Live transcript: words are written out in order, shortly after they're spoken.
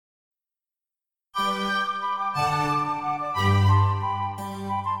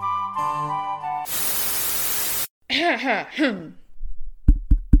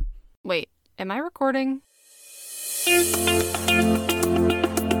Wait, am I recording?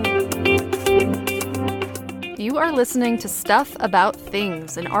 You are listening to Stuff About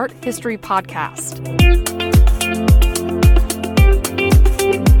Things, an art history podcast.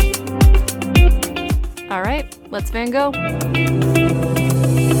 All right, let's Van Gogh.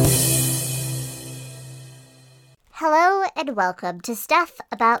 Hello and welcome to Stuff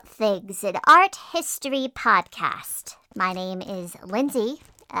About Things, an art history podcast. My name is Lindsay.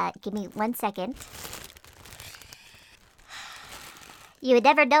 Give me 1 second. You would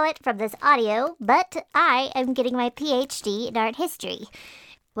never know it from this audio, but I am getting my PhD in art history.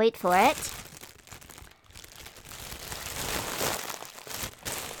 Wait for it.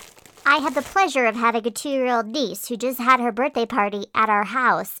 I have the pleasure of having a 2-year-old niece who just had her birthday party at our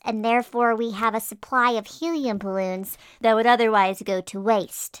house, and therefore we have a supply of helium balloons that would otherwise go to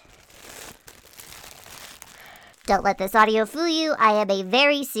waste. Don't let this audio fool you. I am a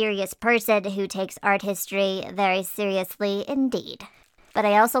very serious person who takes art history very seriously indeed. But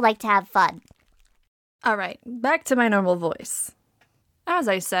I also like to have fun. All right, back to my normal voice. As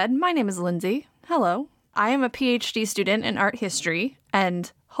I said, my name is Lindsay. Hello. I am a PhD student in art history,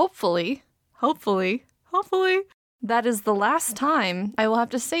 and hopefully, that is the last time I will have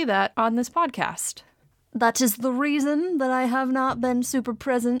to say that on this podcast. That is the reason that I have not been super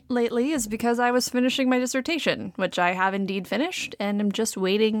present lately, is because I was finishing my dissertation, which I have indeed finished, and I'm just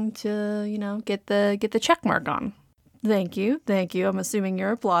waiting to, get the check mark on. Thank you. I'm assuming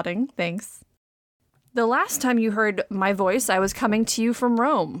you're applauding. Thanks. The last time you heard my voice, I was coming to you from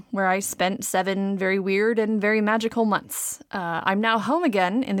Rome, where I spent 7 very weird and very magical months. I'm now home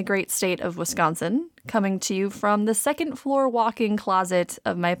again in the great state of Wisconsin, coming to you from the second-floor walk-in closet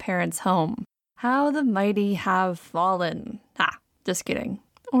of my parents' home. How the mighty have fallen. Just kidding.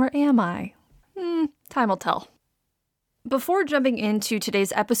 Or am I? Time will tell. Before jumping into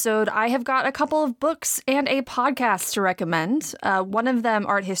today's episode, I have got a couple of books and a podcast to recommend. One of them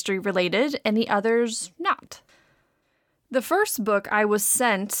art history related, and the others not. The first book I was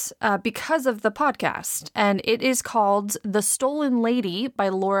sent because of the podcast, and it is called The Stolen Lady by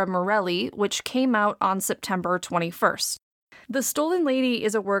Laura Morelli, which came out on September 21st. The Stolen Lady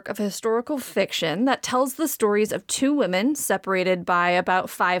is a work of historical fiction that tells the stories of 2 women separated by about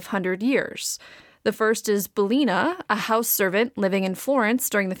 500 years. The first is Bellina, a house servant living in Florence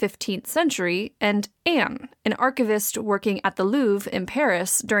during the 15th century, and Anne, an archivist working at the Louvre in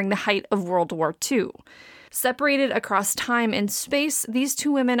Paris during the height of World War II. Separated across time and space, these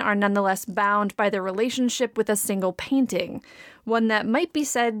 2 women are nonetheless bound by their relationship with a single painting, one that might be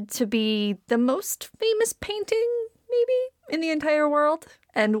said to be the most famous painting, maybe, in the entire world,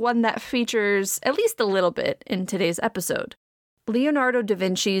 and one that features at least a little bit in today's episode. Leonardo da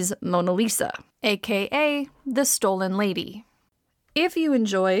Vinci's Mona Lisa, aka The Stolen Lady. If you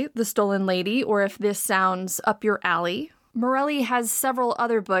enjoy The Stolen Lady, or if this sounds up your alley, Morelli has several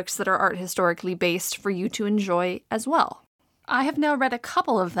other books that are art historically based for you to enjoy as well. I have now read a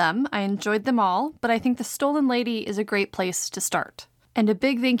couple of them. I enjoyed them all, but I think The Stolen Lady is a great place to start. And a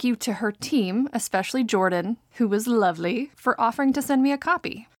big thank you to her team, especially Jordan, who was lovely, for offering to send me a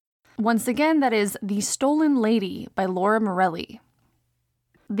copy. Once again, that is The Stolen Lady by Laura Morelli.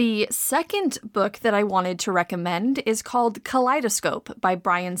 The second book that I wanted to recommend is called Kaleidoscope by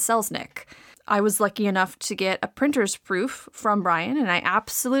Brian Selznick. I was lucky enough to get a printer's proof from Brian, and I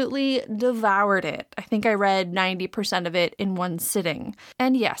absolutely devoured it. I think I read 90% of it in one sitting.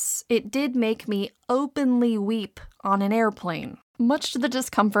 And yes, it did make me openly weep on an airplane, much to the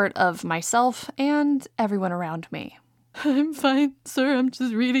discomfort of myself and everyone around me. I'm fine, sir. I'm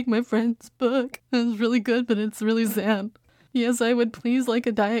just reading my friend's book. It's really good, but it's really sad. Yes, I would please like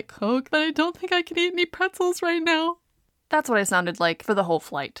a Diet Coke, but I don't think I can eat any pretzels right now. That's what I sounded like for the whole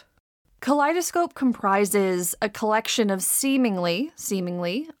flight. Kaleidoscope comprises a collection of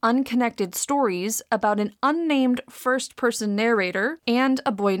seemingly unconnected stories about an unnamed first-person narrator and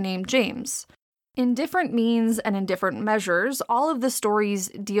a boy named James. In different means and in different measures, all of the stories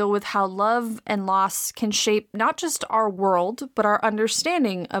deal with how love and loss can shape not just our world, but our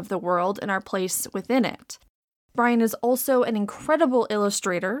understanding of the world and our place within it. Brian is also an incredible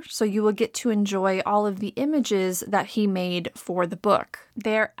illustrator, so you will get to enjoy all of the images that he made for the book.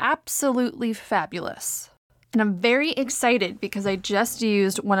 They're absolutely fabulous. And I'm very excited because I just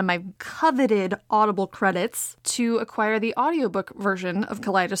used one of my coveted Audible credits to acquire the audiobook version of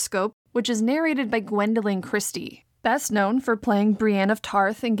Kaleidoscope, which is narrated by Gwendoline Christie, best known for playing Brienne of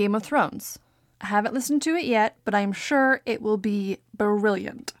Tarth in Game of Thrones. I haven't listened to it yet, but I'm sure it will be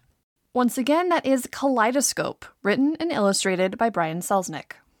brilliant. Once again, that is Kaleidoscope, written and illustrated by Brian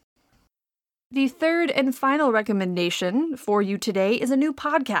Selznick. The third and final recommendation for you today is a new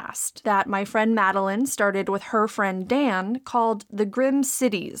podcast that my friend Madeline started with her friend Dan called The Grim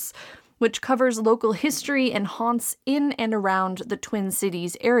Cities, which covers local history and haunts in and around the Twin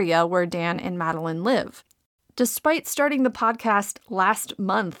Cities area where Dan and Madeline live. Despite starting the podcast last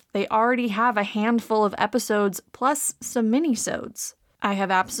month, they already have a handful of episodes plus some mini-sodes. I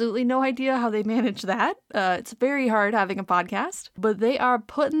have absolutely no idea how they manage that. It's very hard having a podcast, but they are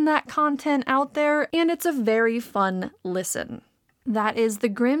putting that content out there, and it's a very fun listen. That is The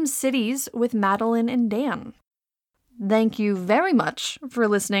Grim Cities with Madeline and Dan. Thank you very much for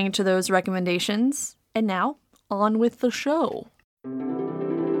listening to those recommendations. And now, on with the show.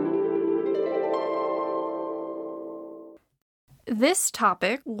 This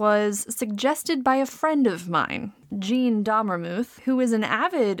topic was suggested by a friend of mine, Jean Dommermuth, who is an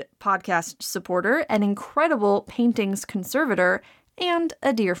avid podcast supporter, an incredible paintings conservator, and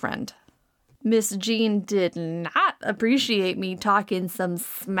a dear friend. Miss Jean did not appreciate me talking some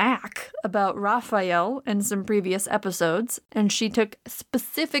smack about Raphael in some previous episodes, and she took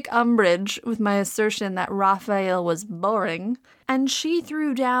specific umbrage with my assertion that Raphael was boring, and she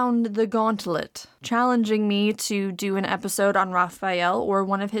threw down the gauntlet, challenging me to do an episode on Raphael or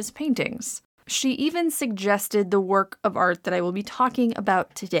one of his paintings. She even suggested the work of art that I will be talking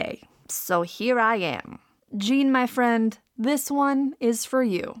about today. So here I am. Jean, my friend, this one is for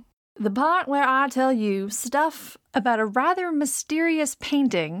you. The part where I tell you stuff about a rather mysterious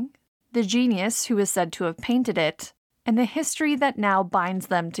painting, the genius who is said to have painted it, and the history that now binds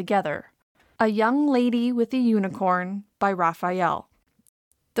them together. A Young Lady with a Unicorn by Raphael.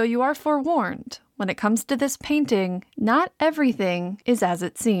 Though you are forewarned, when it comes to this painting, not everything is as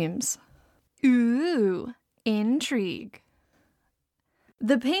it seems. Ooh, intrigue.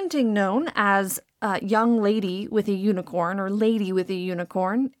 The painting known as Young Lady with a Unicorn, or Lady with a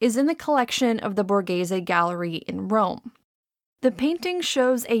Unicorn, is in the collection of the Borghese Gallery in Rome. The painting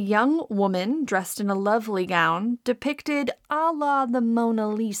shows a young woman dressed in a lovely gown, depicted a la the Mona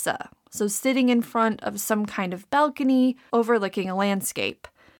Lisa, so sitting in front of some kind of balcony overlooking a landscape.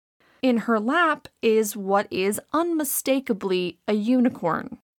 In her lap is what is unmistakably a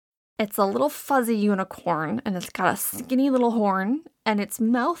unicorn. It's a little fuzzy unicorn, and it's got a skinny little horn, and its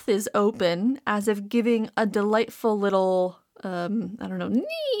mouth is open as if giving a delightful little,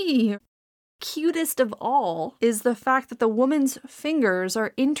 nee. Cutest of all is the fact that the woman's fingers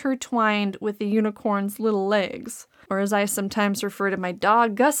are intertwined with the unicorn's little legs, or as I sometimes refer to my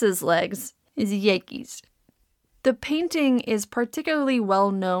dog Gus's legs, is Yankees. The painting is particularly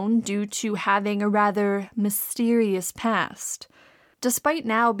well known due to having a rather mysterious past. Despite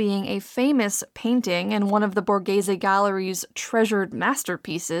now being a famous painting and one of the Borghese Gallery's treasured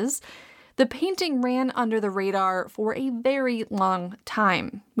masterpieces, the painting ran under the radar for a very long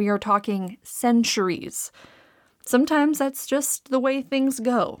time. We are talking centuries. Sometimes that's just the way things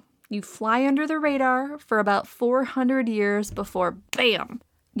go. You fly under the radar for about 400 years before, bam,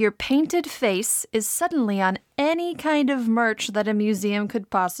 your painted face is suddenly on any kind of merch that a museum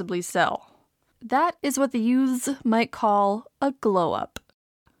could possibly sell. That is what the youths might call a glow-up.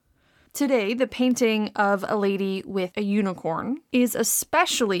 Today, the painting of a lady with a unicorn is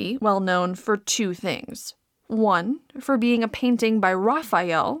especially well known for two things. One, for being a painting by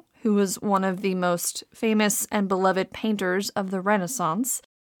Raphael, who was one of the most famous and beloved painters of the Renaissance,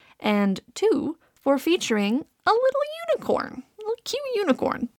 and two, for featuring a little unicorn, a little cute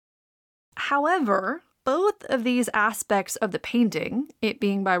unicorn. However, both of these aspects of the painting, it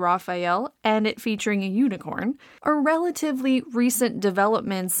being by Raphael and it featuring a unicorn, are relatively recent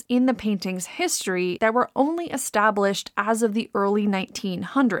developments in the painting's history that were only established as of the early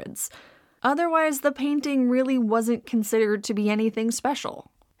 1900s. Otherwise, the painting really wasn't considered to be anything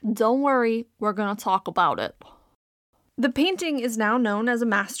special. Don't worry, we're going to talk about it. The painting is now known as a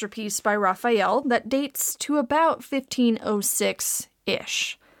masterpiece by Raphael that dates to about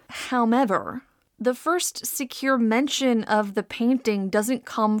 1506-ish. However, the first secure mention of the painting doesn't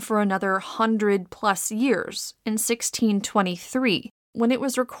come for another 100+ years, in 1623, when it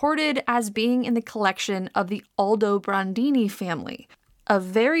was recorded as being in the collection of the Aldobrandini family, a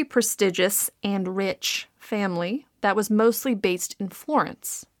very prestigious and rich family that was mostly based in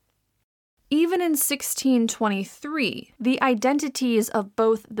Florence. Even in 1623, the identities of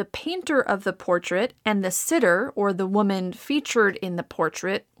both the painter of the portrait and the sitter, or the woman featured in the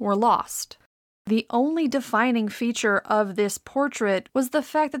portrait, were lost. The only defining feature of this portrait was the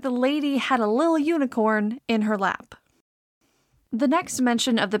fact that the lady had a little unicorn in her lap. The next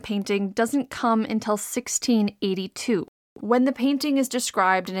mention of the painting doesn't come until 1682, when the painting is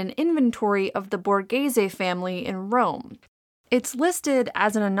described in an inventory of the Borghese family in Rome. It's listed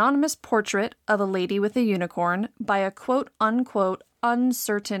as an anonymous portrait of a lady with a unicorn by a quote-unquote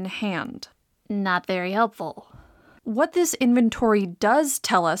uncertain hand. Not very helpful. What this inventory does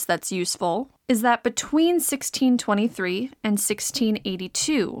tell us that's useful is that between 1623 and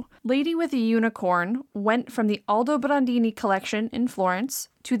 1682, Lady with a Unicorn went from the Aldobrandini collection in Florence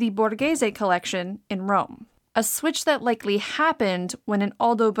to the Borghese collection in Rome. A switch that likely happened when an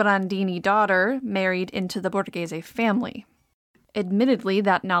Aldobrandini daughter married into the Borghese family. Admittedly,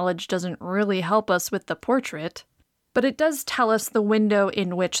 that knowledge doesn't really help us with the portrait, but it does tell us the window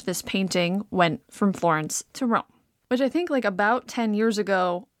in which this painting went from Florence to Rome. Which I think about 10 years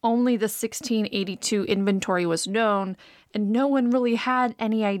ago, only the 1682 inventory was known, and no one really had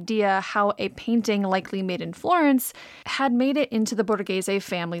any idea how a painting likely made in Florence had made it into the Borghese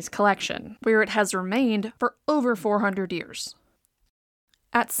family's collection, where it has remained for over 400 years.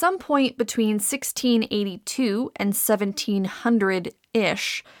 At some point between 1682 and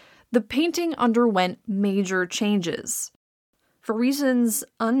 1700-ish, the painting underwent major changes. For reasons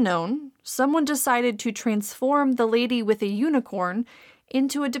unknown, someone decided to transform the Lady with a Unicorn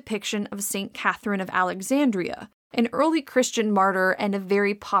into a depiction of Saint Catherine of Alexandria, an early Christian martyr and a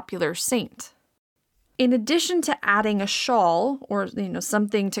very popular saint. In addition to adding a shawl, or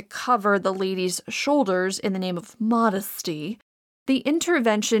something to cover the lady's shoulders in the name of modesty, the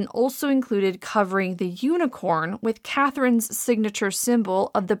intervention also included covering the unicorn with Catherine's signature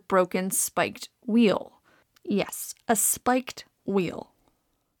symbol of the broken spiked wheel. Yes, a spiked wheel.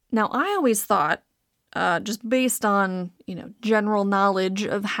 Now, I always thought, just based on, general knowledge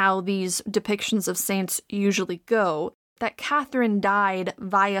of how these depictions of saints usually go, that Catherine died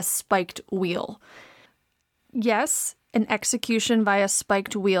via spiked wheel. Yes, an execution via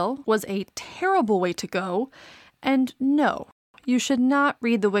spiked wheel was a terrible way to go, and no, you should not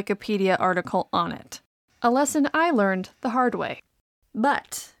read the Wikipedia article on it. A lesson I learned the hard way.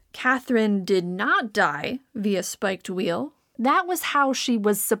 But Catherine did not die via spiked wheel. That was how she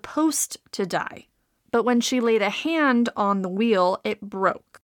was supposed to die. But when she laid a hand on the wheel, it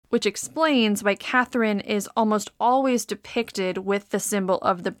broke, which explains why Catherine is almost always depicted with the symbol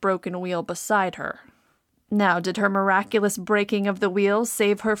of the broken wheel beside her. Now, did her miraculous breaking of the wheel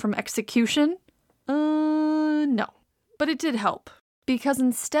save her from execution? No. But it did help, because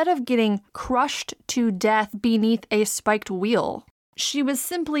instead of getting crushed to death beneath a spiked wheel, she was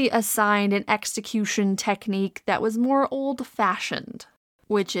simply assigned an execution technique that was more old-fashioned,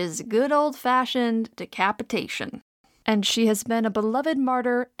 which is good old-fashioned decapitation. And she has been a beloved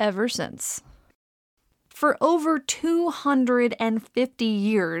martyr ever since. For over 250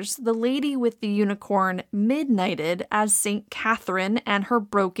 years, the Lady with the Unicorn midnighted as Saint Catherine and her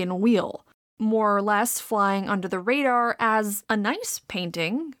broken wheel, more or less flying under the radar as a nice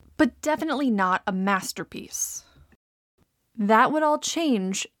painting, but definitely not a masterpiece. That would all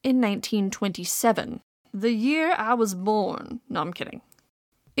change in 1927, the year I was born. No, I'm kidding.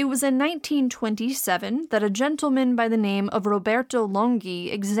 It was in 1927 that a gentleman by the name of Roberto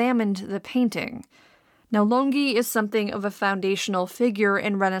Longhi examined the painting. Now, Longhi is something of a foundational figure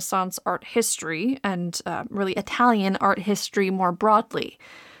in Renaissance art history, and really Italian art history more broadly.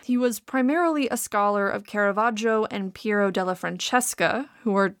 He was primarily a scholar of Caravaggio and Piero della Francesca,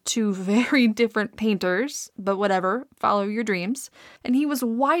 who are two very different painters, but whatever, follow your dreams. And he was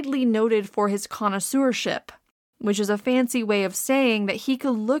widely noted for his connoisseurship, which is a fancy way of saying that he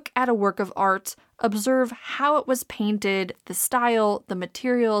could look at a work of art, observe how it was painted, the style, the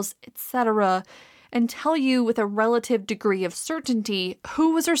materials, etc., and tell you with a relative degree of certainty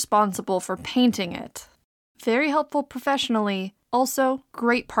who was responsible for painting it. Very helpful professionally. Also,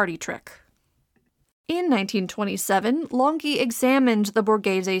 great party trick. In 1927, Longhi examined the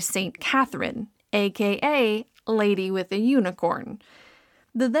Borghese Saint Catherine, aka Lady with a Unicorn.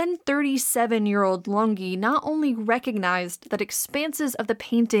 The then 37-year-old Longhi not only recognized that expanses of the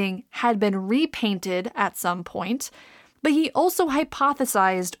painting had been repainted at some point, but he also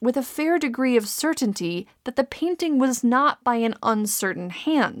hypothesized with a fair degree of certainty that the painting was not by an uncertain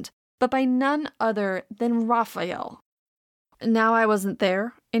hand, but by none other than Raphael. Now, I wasn't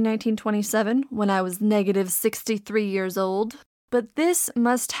there in 1927 when I was negative 63 years old, but this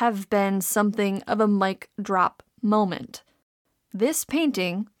must have been something of a mic drop moment. This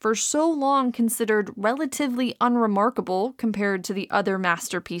painting, for so long considered relatively unremarkable compared to the other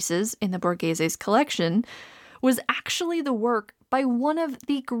masterpieces in the Borghese's collection, was actually the work by one of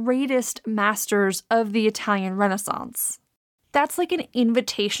the greatest masters of the Italian Renaissance. That's like an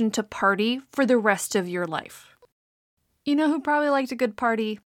invitation to party for the rest of your life. You know who probably liked a good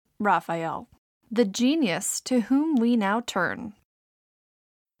party? Raphael, the genius to whom we now turn.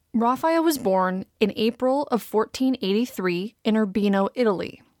 Raphael was born in April of 1483 in Urbino,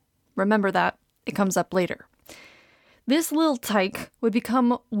 Italy. Remember that, it comes up later. This little tyke would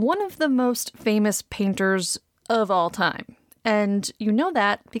become one of the most famous painters of all time. And you know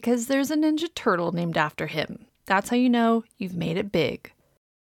that because there's a Ninja Turtle named after him. That's how you know you've made it big.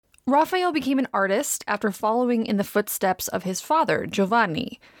 Raphael became an artist after following in the footsteps of his father,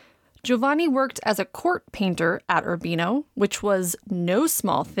 Giovanni. Giovanni worked as a court painter at Urbino, which was no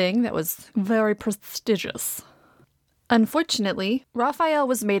small thing, that was very prestigious. Unfortunately, Raphael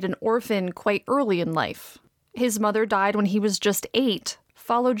was made an orphan quite early in life. His mother died when he was just 8,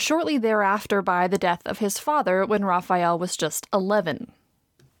 followed shortly thereafter by the death of his father when Raphael was just 11.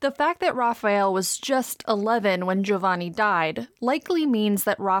 The fact that Raphael was just 11 when Giovanni died likely means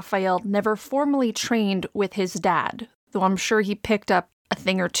that Raphael never formally trained with his dad, though I'm sure he picked up a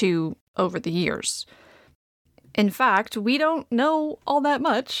thing or two over the years. In fact, we don't know all that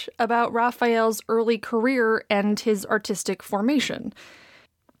much about Raphael's early career and his artistic formation.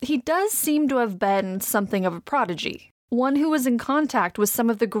 He does seem to have been something of a prodigy, one who was in contact with some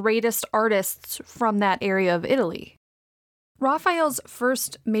of the greatest artists from that area of Italy. Raphael's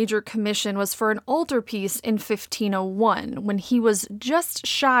first major commission was for an altarpiece in 1501, when he was just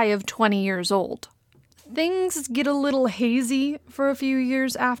shy of 20 years old. Things get a little hazy for a few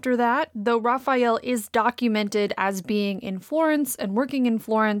years after that, though Raphael is documented as being in Florence and working in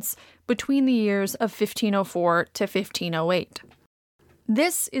Florence between the years of 1504 to 1508.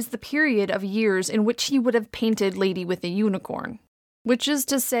 This is the period of years in which he would have painted Lady with a Unicorn, which is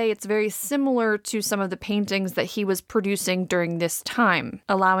to say it's very similar to some of the paintings that he was producing during this time,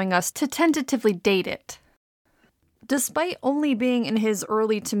 allowing us to tentatively date it. Despite only being in his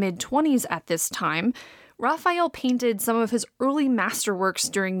early to mid-20s at this time, Raphael painted some of his early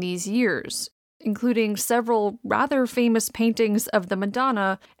masterworks during these years, including several rather famous paintings of the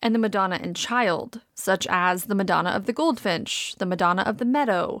Madonna and the Madonna and Child, such as the Madonna of the Goldfinch, the Madonna of the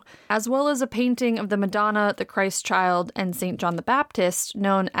Meadow, as well as a painting of the Madonna, the Christ Child, and St. John the Baptist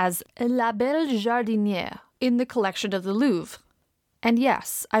known as La Belle Jardinière in the collection of the Louvre. And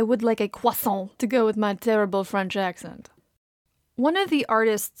yes, I would like a croissant to go with my terrible French accent. One of the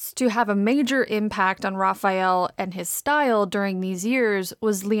artists to have a major impact on Raphael and his style during these years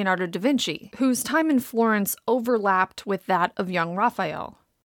was Leonardo da Vinci, whose time in Florence overlapped with that of young Raphael.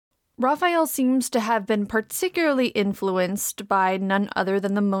 Raphael seems to have been particularly influenced by none other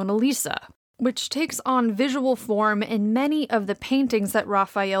than the Mona Lisa, which takes on visual form in many of the paintings that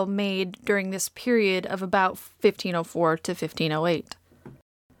Raphael made during this period of about 1504 to 1508.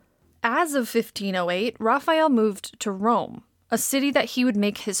 As of 1508, Raphael moved to Rome, a city that he would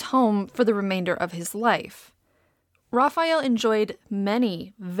make his home for the remainder of his life. Raphael enjoyed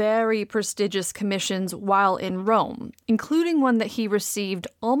many very prestigious commissions while in Rome, including one that he received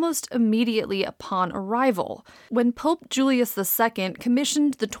almost immediately upon arrival, when Pope Julius II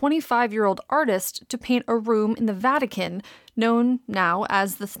commissioned the 25-year-old artist to paint a room in the Vatican known now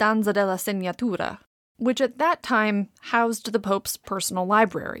as the Stanza della Segnatura, which at that time housed the Pope's personal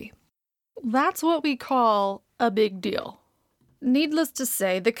library. That's what we call a big deal. Needless to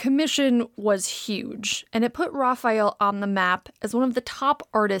say, the commission was huge, and it put Raphael on the map as one of the top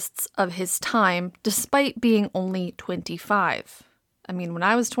artists of his time, despite being only 25. I mean, when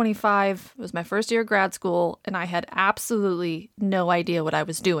I was 25, it was my first year of grad school, and I had absolutely no idea what I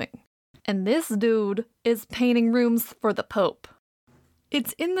was doing. And this dude is painting rooms for the Pope.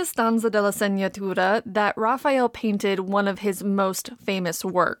 It's in the Stanza della Segnatura that Raphael painted one of his most famous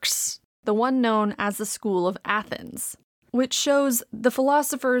works, the one known as the School of Athens, which shows the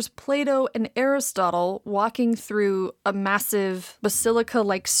philosophers Plato and Aristotle walking through a massive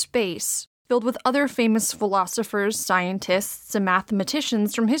basilica-like space filled with other famous philosophers, scientists, and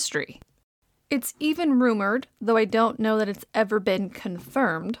mathematicians from history. It's even rumored, though I don't know that it's ever been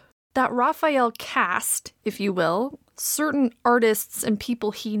confirmed, that Raphael cast, if you will, certain artists and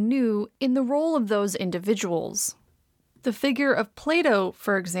people he knew in the role of those individuals. The figure of Plato,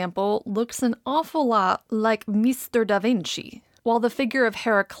 for example, looks an awful lot like Mr. Da Vinci, while the figure of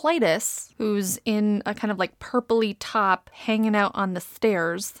Heraclitus, who's in a kind of like purpley top hanging out on the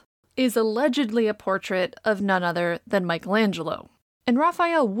stairs, is allegedly a portrait of none other than Michelangelo. And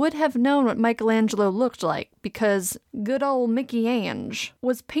Raphael would have known what Michelangelo looked like because good old Mickey Ange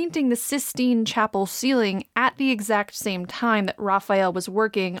was painting the Sistine Chapel ceiling at the exact same time that Raphael was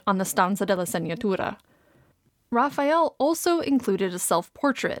working on the Stanza della Segnatura. Raphael also included a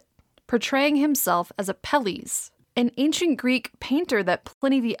self-portrait, portraying himself as Apelles, an ancient Greek painter that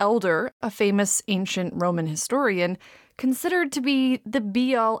Pliny the Elder, a famous ancient Roman historian, considered to be the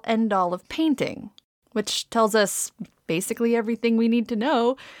be-all, end-all of painting. which tells us basically everything we need to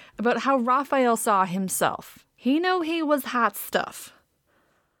know about how Raphael saw himself. He knew he was hot stuff.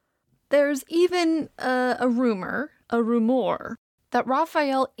 There's even a rumor, that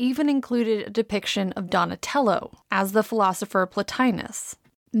Raphael even included a depiction of Donatello as the philosopher Plotinus,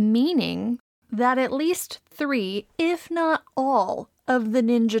 meaning that at least 3, if not all, of the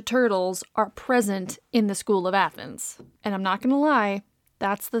Ninja Turtles are present in the School of Athens. And I'm not gonna lie,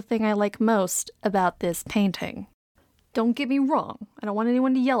 that's the thing I like most about this painting. Don't get me wrong, I don't want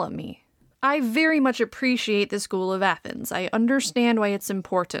anyone to yell at me. I very much appreciate the School of Athens. I understand why it's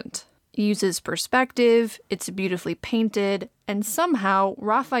important. It uses perspective, it's beautifully painted, and somehow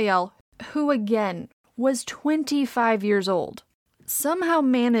Raphael, who again was 25 years old, somehow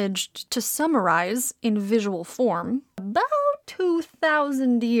managed to summarize in visual form about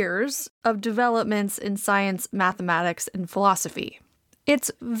 2,000 years of developments in science, mathematics, and philosophy.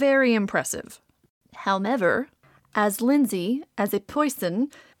 It's very impressive. However, as Lindsay, as a Poisson,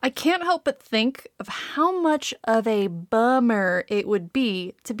 I can't help but think of how much of a bummer it would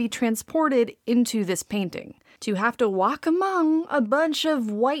be to be transported into this painting, to have to walk among a bunch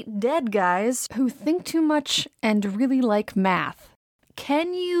of white dead guys who think too much and really like math.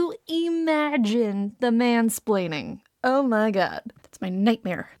 Can you imagine the mansplaining? Oh my god, that's my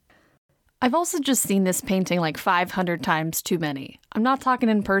nightmare. I've also just seen this painting like 500 times too many. I'm not talking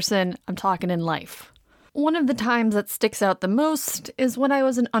in person, I'm talking in life. One of the times that sticks out the most is when I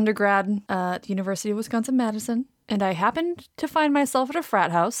was an undergrad at the University of Wisconsin-Madison, and I happened to find myself at a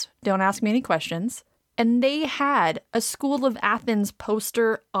frat house, don't ask me any questions, and they had a School of Athens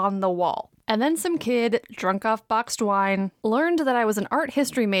poster on the wall. And then some kid, drunk off boxed wine, learned that I was an art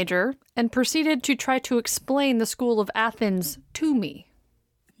history major and proceeded to try to explain the School of Athens to me.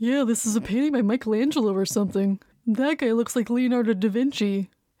 Yeah, this is a painting by Michelangelo or something. That guy looks like Leonardo da Vinci.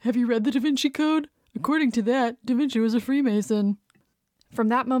 Have you read the Da Vinci Code? According to that, Da Vinci was a Freemason. From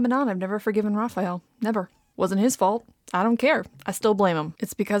that moment on, I've never forgiven Raphael. Never. Wasn't his fault. I don't care. I still blame him.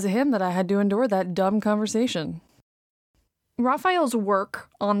 It's because of him that I had to endure that dumb conversation. Raphael's work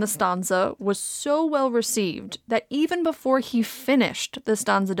on the stanza was so well received that even before he finished the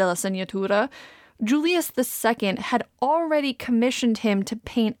Stanza della Segnatura, Julius II had already commissioned him to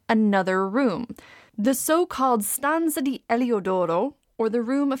paint another room, the so-called Stanza di Eliodoro, or the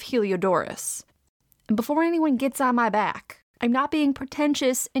Room of Heliodorus. And before anyone gets on my back, I'm not being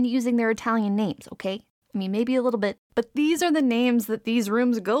pretentious in using their Italian names, okay? I mean, maybe a little bit, but these are the names that these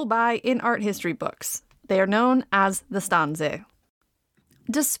rooms go by in art history books. They are known as the stanze.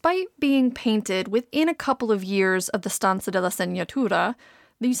 Despite being painted within a couple of years of the Stanza della Segnatura,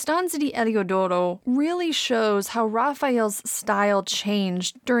 the Stanza di Eliodoro really shows how Raphael's style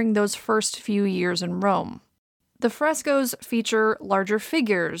changed during those first few years in Rome. The frescoes feature larger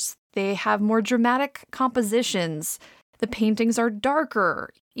figures, they have more dramatic compositions, the paintings are darker,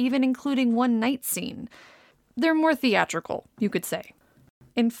 even including one night scene. They're more theatrical, you could say.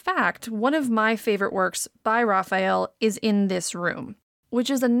 In fact, one of my favorite works by Raphael is in this room, which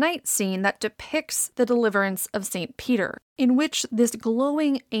is a night scene that depicts the deliverance of St. Peter, in which this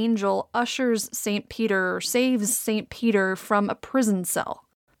glowing angel ushers St. Peter, or saves St. Peter from a prison cell.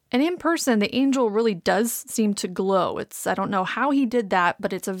 And in person, the angel really does seem to glow. I don't know how he did that,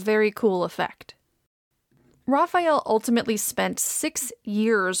 but it's a very cool effect. Raphael ultimately spent 6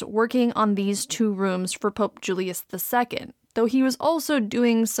 years working on these 2 rooms for Pope Julius II, though he was also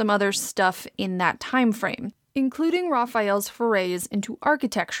doing some other stuff in that time frame, including Raphael's forays into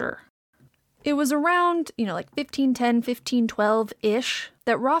architecture. It was around, like 1510, 1512-ish,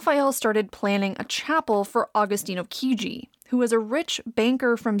 that Raphael started planning a chapel for Agostino Chigi, who was a rich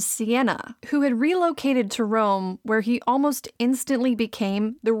banker from Siena, who had relocated to Rome, where he almost instantly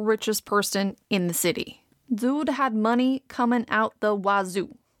became the richest person in the city. Dude had money coming out the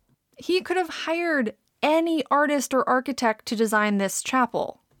wazoo. He could have hired any artist or architect to design this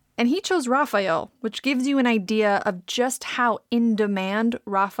chapel, and he chose Raphael, which gives you an idea of just how in demand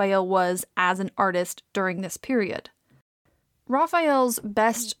Raphael was as an artist during this period. Raphael's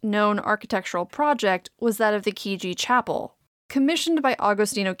best-known architectural project was that of the Chigi Chapel, commissioned by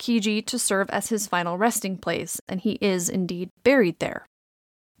Agostino Chigi to serve as his final resting place, and he is indeed buried there.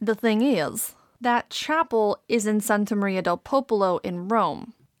 The thing is, that chapel is in Santa Maria del Popolo in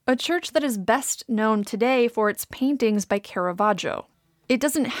Rome, a church that is best known today for its paintings by Caravaggio. It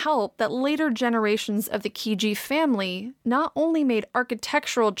doesn't help that later generations of the Chigi family not only made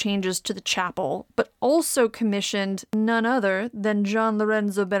architectural changes to the chapel, but also commissioned none other than Gian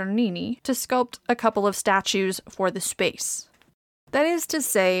Lorenzo Bernini to sculpt a couple of statues for the space. That is to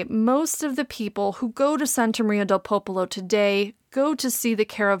say, most of the people who go to Santa Maria del Popolo today go to see the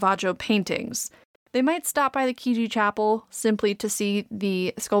Caravaggio paintings, They might stop by the Chigi Chapel simply to see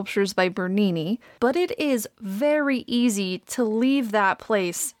the sculptures by Bernini, but it is very easy to leave that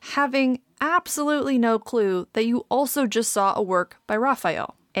place having absolutely no clue that you also just saw a work by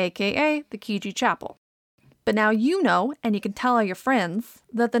Raphael, aka the Chigi Chapel. But now you know, and you can tell all your friends,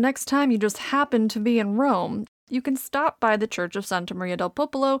 that the next time you just happen to be in Rome, you can stop by the Church of Santa Maria del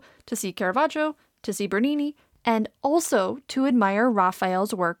Popolo to see Caravaggio, to see Bernini, and also to admire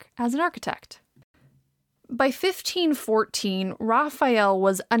Raphael's work as an architect. By 1514, Raphael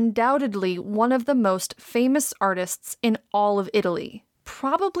was undoubtedly one of the most famous artists in all of Italy,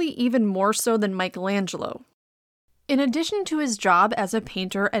 probably even more so than Michelangelo. In addition to his job as a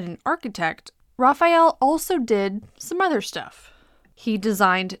painter and an architect, Raphael also did some other stuff. He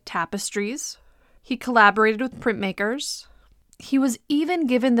designed tapestries. He collaborated with printmakers. He was even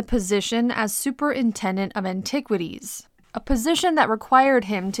given the position as superintendent of antiquities, a position that required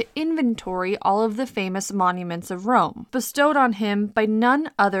him to inventory all of the famous monuments of Rome, bestowed on him by none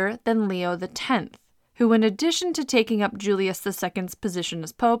other than Leo X, who, in addition to taking up Julius II's position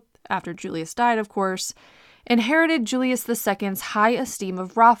as pope, after Julius died, of course, inherited Julius II's high esteem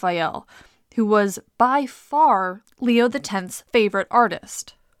of Raphael, who was by far Leo X's favorite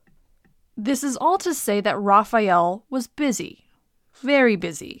artist. This is all to say that Raphael was busy. Very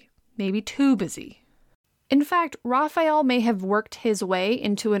busy. Maybe too busy. In fact, Raphael may have worked his way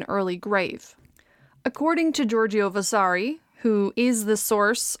into an early grave. According to Giorgio Vasari, who is the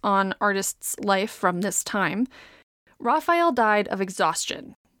source on artists' life from this time, Raphael died of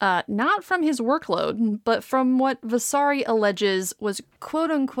exhaustion. Not from his workload, but from what Vasari alleges was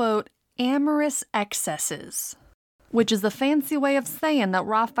quote-unquote amorous excesses, which is the fancy way of saying that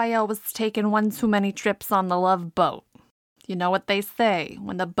Raphael was taking one too many trips on the love boat. You know what they say,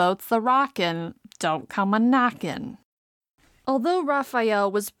 when the boat's a-rockin', don't come a-knockin'. Although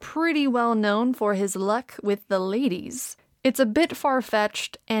Raphael was pretty well known for his luck with the ladies, it's a bit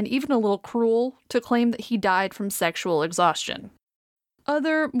far-fetched and even a little cruel to claim that he died from sexual exhaustion.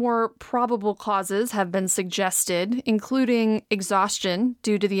 Other, more probable causes have been suggested, including exhaustion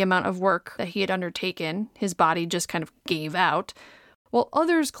due to the amount of work that he had undertaken. His body just kind of gave out, while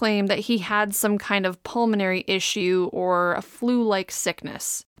others claim that he had some kind of pulmonary issue or a flu-like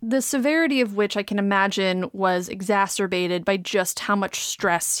sickness, the severity of which I can imagine was exacerbated by just how much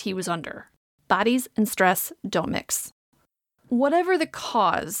stress he was under. Bodies and stress don't mix. Whatever the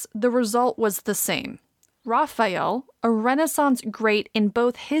cause, the result was the same. Raphael, a Renaissance great in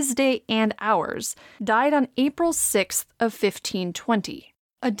both his day and ours, died on April 6th of 1520,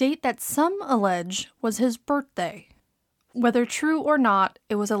 a date that some allege was his birthday. Whether true or not,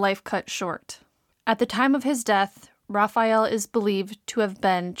 it was a life cut short. At the time of his death, Raphael is believed to have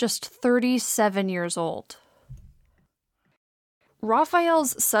been just 37 years old.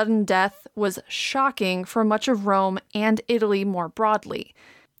 Raphael's sudden death was shocking for much of Rome and Italy more broadly.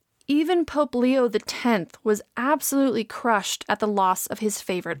 Even Pope Leo X was absolutely crushed at the loss of his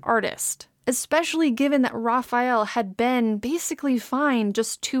favorite artist, especially given that Raphael had been basically fine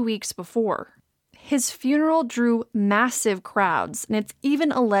just 2 weeks before. His funeral drew massive crowds, and it's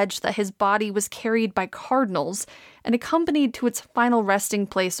even alleged that his body was carried by cardinals and accompanied to its final resting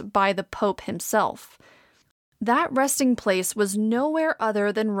place by the Pope himself. That resting place was nowhere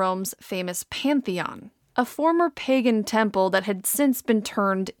other than Rome's famous Pantheon, a former pagan temple that had since been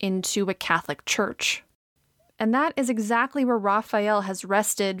turned into a Catholic church. And that is exactly where Raphael has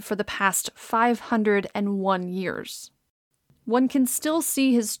rested for the past 501 years. One can still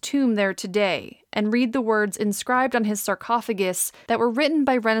see his tomb there today and read the words inscribed on his sarcophagus that were written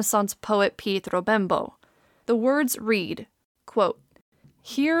by Renaissance poet Pietro Bembo. The words read, quote,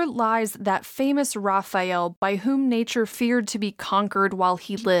 "Here lies that famous Raphael by whom nature feared to be conquered while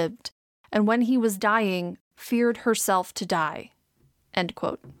he lived, and when he was dying, feared herself to die." End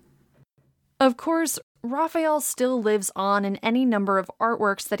quote. Of course, Raphael still lives on in any number of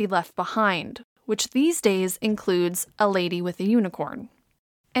artworks that he left behind, which these days includes A Lady with a Unicorn.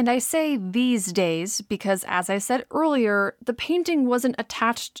 And I say these days because, as I said earlier, the painting wasn't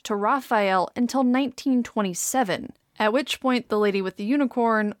attached to Raphael until 1927, at which point The Lady with the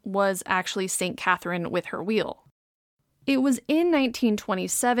Unicorn was actually St. Catherine with her wheel. It was in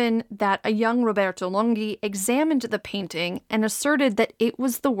 1927 that a young Roberto Longhi examined the painting and asserted that it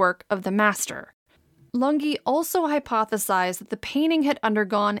was the work of the master. Longhi also hypothesized that the painting had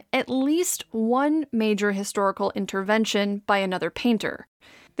undergone at least one major historical intervention by another painter.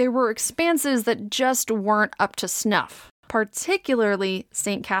 There were expanses that just weren't up to snuff, particularly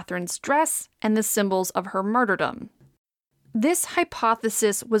St. Catherine's dress and the symbols of her martyrdom. This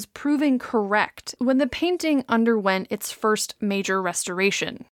hypothesis was proven correct when the painting underwent its first major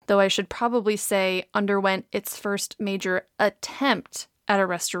restoration, though I should probably say underwent its first major attempt at a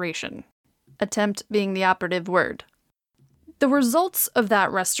restoration. Attempt being the operative word. The results of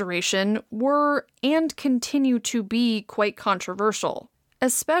that restoration were and continue to be quite controversial.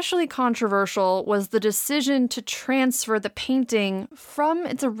 Especially controversial was the decision to transfer the painting from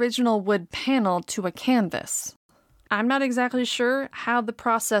its original wood panel to a canvas. I'm not exactly sure how the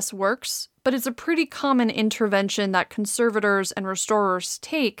process works, but it's a pretty common intervention that conservators and restorers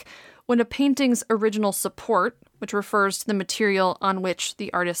take when a painting's original support, which refers to the material on which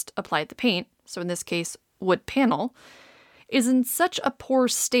the artist applied the paint, so in this case, wood panel, is in such a poor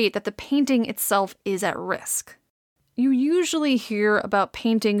state that the painting itself is at risk. You usually hear about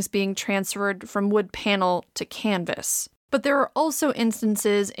paintings being transferred from wood panel to canvas, but there are also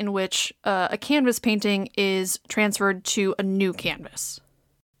instances in which a canvas painting is transferred to a new canvas.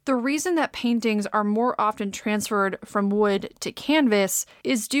 The reason that paintings are more often transferred from wood to canvas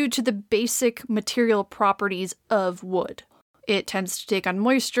is due to the basic material properties of wood. It tends to take on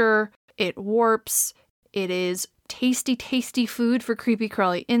moisture, it warps, it is tasty food for creepy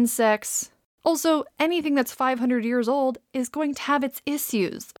crawly insects. Also, anything that's 500 years old is going to have its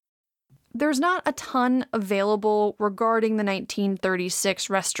issues. There's not a ton available regarding the 1936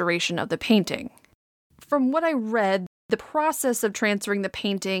 restoration of the painting. From what I read, the process of transferring the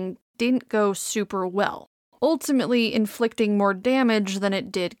painting didn't go super well, ultimately inflicting more damage than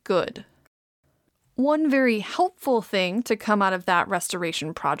it did good. One very helpful thing to come out of that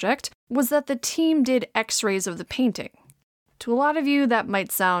restoration project was that the team did x-rays of the painting. To a lot of you, that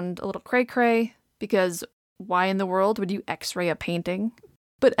might sound a little cray-cray, because why in the world would you x-ray a painting?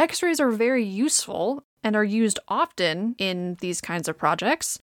 But x-rays are very useful and are used often in these kinds of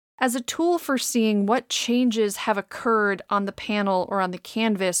projects as a tool for seeing what changes have occurred on the panel or on the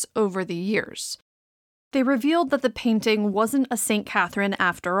canvas over the years. They revealed that the painting wasn't a St. Catherine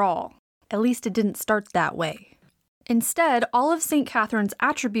after all. At least it didn't start that way. Instead, all of St. Catherine's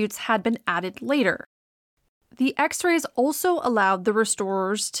attributes had been added later. The x-rays also allowed the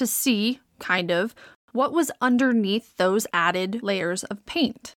restorers to see, what was underneath those added layers of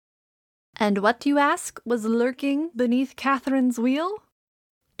paint. And what, you ask, was lurking beneath Catherine's wheel?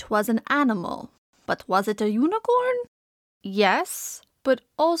 'Twas an animal, but was it a unicorn? Yes, but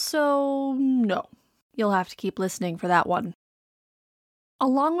also no. You'll have to keep listening for that one.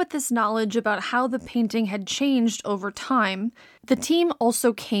 Along with this knowledge about how the painting had changed over time, the team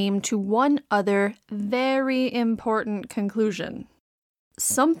also came to one other very important conclusion.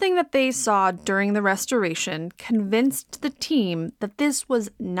 Something that they saw during the restoration convinced the team that this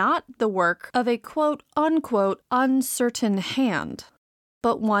was not the work of a quote-unquote uncertain hand,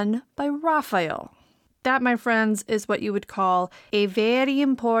 but one by Raphael. That, my friends, is what you would call a very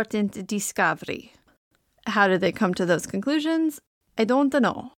important discovery. How did they come to those conclusions? I don't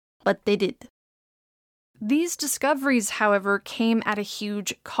know, but they did. These discoveries, however, came at a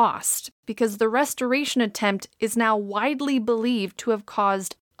huge cost, because the restoration attempt is now widely believed to have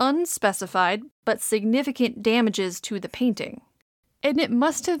caused unspecified but significant damages to the painting. And it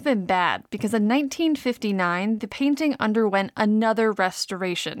must have been bad, because in 1959, the painting underwent another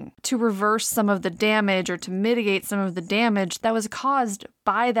restoration to reverse some of the damage or to mitigate some of the damage that was caused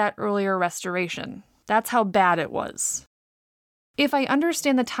by that earlier restoration. That's how bad it was. If I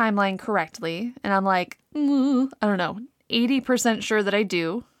understand the timeline correctly, and I'm 80% sure that I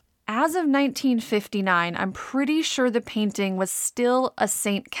do, as of 1959, I'm pretty sure the painting was still a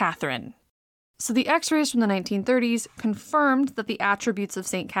St. Catherine. So the x-rays from the 1930s confirmed that the attributes of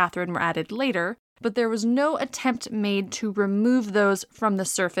St. Catherine were added later, but there was no attempt made to remove those from the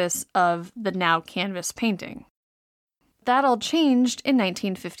surface of the now canvas painting. That all changed in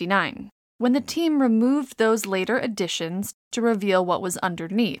 1959. When the team removed those later additions to reveal what was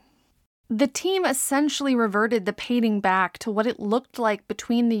underneath. The team essentially reverted the painting back to what it looked like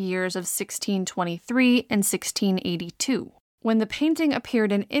between the years of 1623 and 1682, when the painting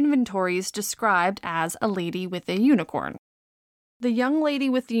appeared in inventories described as a lady with a unicorn. The young lady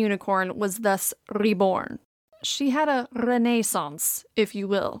with the unicorn was thus reborn. She had a renaissance, if you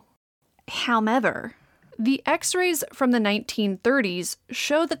will. However, the x-rays from the 1930s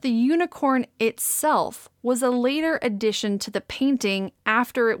show that the unicorn itself was a later addition to the painting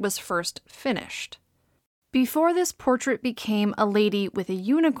after it was first finished. Before this portrait became a lady with a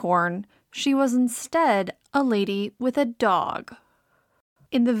unicorn, she was instead a lady with a dog.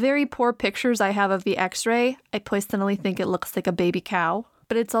 In the very poor pictures I have of the x-ray, I personally think it looks like a baby cow,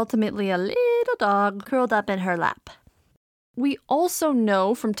 but it's ultimately a little dog curled up in her lap. We also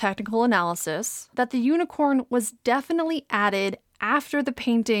know from technical analysis that the unicorn was definitely added after the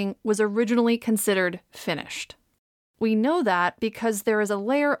painting was originally considered finished. We know that because there is a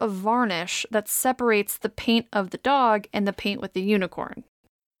layer of varnish that separates the paint of the dog and the paint with the unicorn.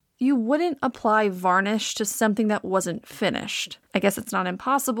 You wouldn't apply varnish to something that wasn't finished. I guess it's not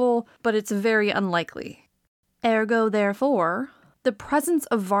impossible, but it's very unlikely. Ergo, therefore, the presence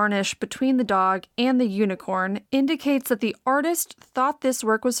of varnish between the dog and the unicorn indicates that the artist thought this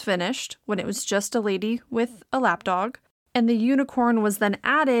work was finished when it was just a lady with a lapdog, and the unicorn was then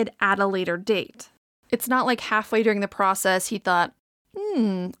added at a later date. It's not like halfway during the process he thought,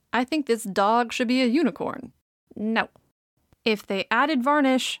 I think this dog should be a unicorn. No. If they added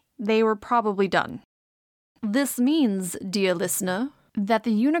varnish, they were probably done. This means, dear listener, that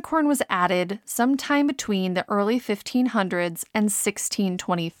the unicorn was added sometime between the early 1500s and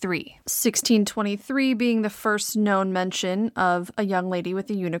 1623. 1623 being the first known mention of a young lady with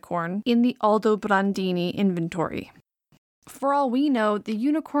a unicorn in the Aldobrandini inventory. For all we know, the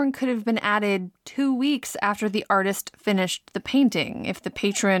unicorn could have been added 2 weeks after the artist finished the painting if the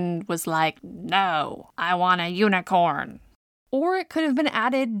patron was like, "No, I want a unicorn." Or it could have been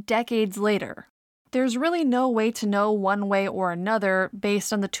added decades later. There's really no way to know one way or another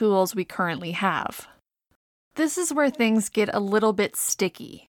based on the tools we currently have. This is where things get a little bit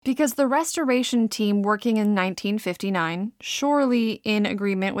sticky, because the restoration team working in 1959, surely in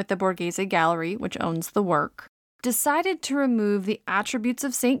agreement with the Borghese Gallery, which owns the work, decided to remove the attributes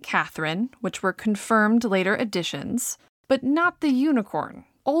of St. Catherine, which were confirmed later additions, but not the unicorn,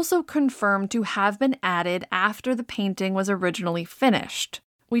 also confirmed to have been added after the painting was originally finished.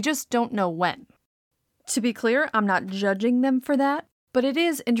 We just don't know when. To be clear, I'm not judging them for that, but it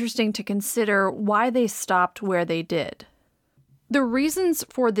is interesting to consider why they stopped where they did. The reasons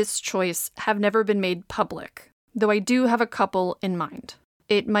for this choice have never been made public, though I do have a couple in mind.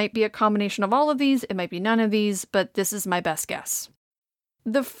 It might be a combination of all of these, it might be none of these, but this is my best guess.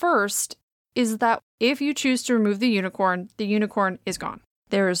 The first is that if you choose to remove the unicorn is gone.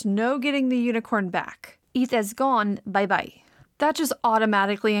 There is no getting the unicorn back. It is gone, bye-bye. That just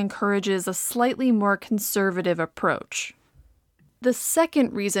automatically encourages a slightly more conservative approach. The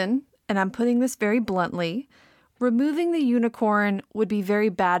second reason, and I'm putting this very bluntly, removing the unicorn would be very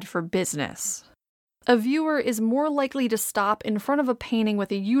bad for business. A viewer is more likely to stop in front of a painting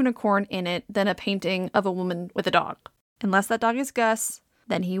with a unicorn in it than a painting of a woman with a dog. Unless that dog is Gus,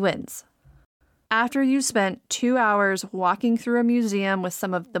 then he wins. After you spent 2 hours walking through a museum with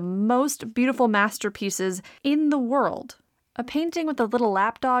some of the most beautiful masterpieces in the world, a painting with a little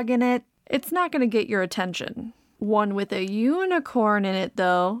lapdog in it, it's not going to get your attention. One with a unicorn in it,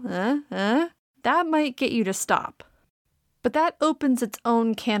 though, that might get you to stop. But that opens its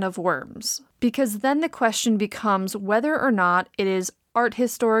own can of worms, because then the question becomes whether or not it is, art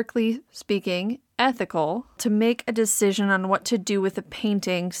historically speaking, ethical to make a decision on what to do with a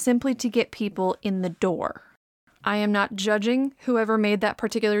painting simply to get people in the door. I am not judging whoever made that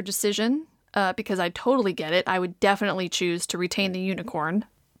particular decision, because I totally get it. I would definitely choose to retain the unicorn.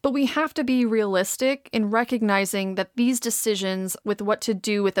 But we have to be realistic in recognizing that these decisions with what to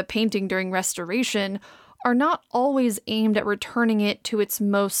do with a painting during restoration are not always aimed at returning it to its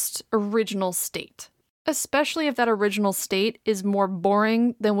most original state, especially if that original state is more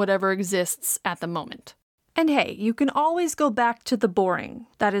boring than whatever exists at the moment. And hey, you can always go back to the boring.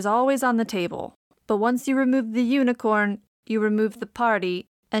 That is always on the table. But once you remove the unicorn, you remove the party,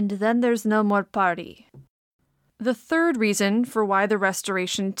 and then there's no more party. The third reason for why the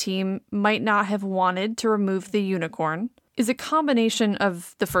restoration team might not have wanted to remove the unicorn is a combination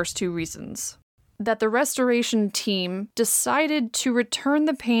of the first two reasons. That the restoration team decided to return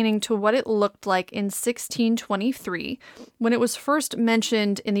the painting to what it looked like in 1623 when it was first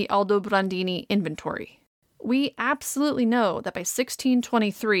mentioned in the Aldobrandini inventory. We absolutely know that by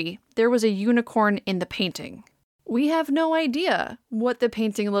 1623 there was a unicorn in the painting. We have no idea what the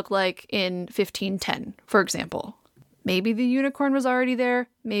painting looked like in 1510, for example. Maybe the unicorn was already there,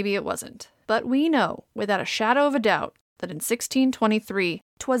 maybe it wasn't. But we know, without a shadow of a doubt, that in 1623,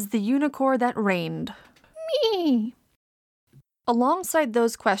 'twas the unicorn that reigned. Me! Alongside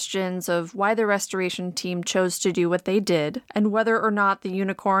those questions of why the restoration team chose to do what they did, and whether or not the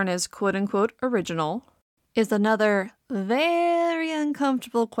unicorn is quote-unquote original, is another very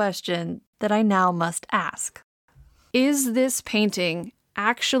uncomfortable question that I now must ask. Is this painting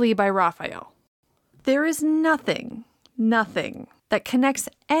actually by Raphael? There is nothing that connects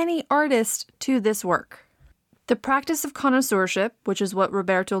any artist to this work. The practice of connoisseurship, which is what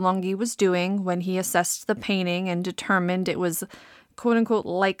Roberto Longhi was doing when he assessed the painting and determined it was quote-unquote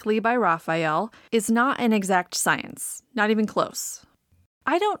likely by Raphael, is not an exact science, not even close.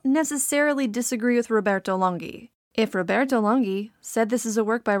 I don't necessarily disagree with Roberto Longhi. If Roberto Longhi said this is a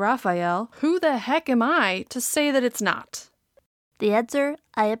work by Raphael, who the heck am I to say that it's not? The answer,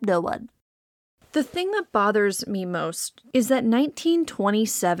 I am no one. The thing that bothers me most is that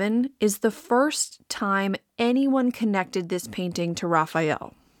 1927 is the first time anyone connected this painting to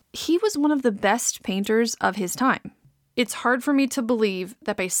Raphael. He was one of the best painters of his time. It's hard for me to believe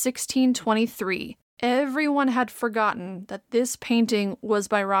that by 1623, everyone had forgotten that this painting was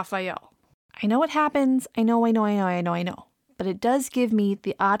by Raphael. I know it happens, I know. But it does give me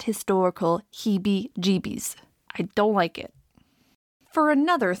the art historical heebie-jeebies. I don't like it. For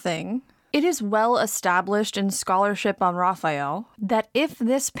another thing, it is well established in scholarship on Raphael that if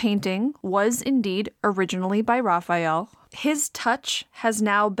this painting was indeed originally by Raphael, his touch has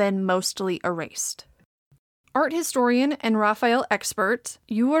now been mostly erased. Art historian and Raphael expert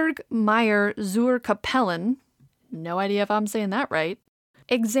Jörg Meyer zur Kapellen, no idea if I'm saying that right,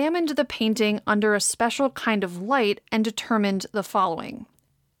 examined the painting under a special kind of light and determined the following.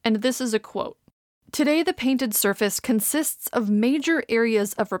 And this is a quote. Today, the painted surface consists of major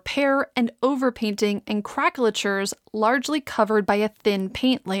areas of repair and overpainting and cracklatures largely covered by a thin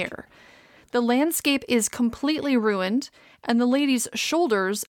paint layer. The landscape is completely ruined, and the lady's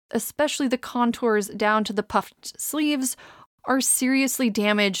shoulders, especially the contours down to the puffed sleeves, are seriously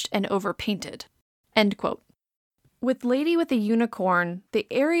damaged and overpainted. End quote. With Lady with the Unicorn, the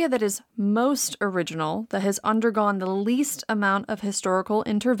area that is most original, that has undergone the least amount of historical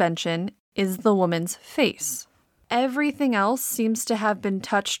intervention, is the woman's face. Everything else seems to have been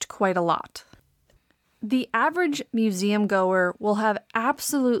touched quite a lot. The average museum goer will have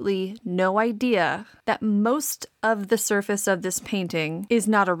absolutely no idea that most of the surface of this painting is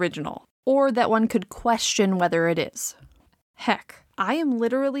not original, or that one could question whether it is. Heck, I am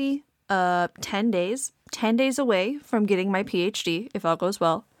literally 10 days away from getting my PhD, if all goes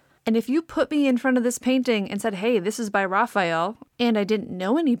well. And if you put me in front of this painting and said, hey, this is by Raphael, and I didn't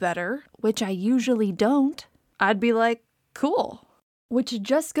know any better, which I usually don't, I'd be like, cool. Which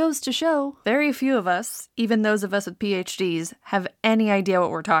just goes to show very few of us, even those of us with PhDs, have any idea what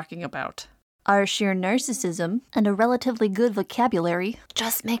we're talking about. Our sheer narcissism and a relatively good vocabulary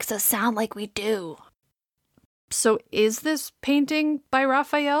just makes us sound like we do. So is this painting by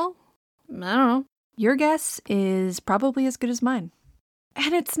Raphael? I don't know. Your guess is probably as good as mine.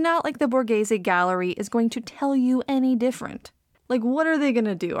 And it's not like the Borghese Gallery is going to tell you any different. Like, what are they going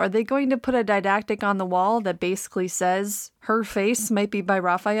to do? Are they going to put a didactic on the wall that basically says her face might be by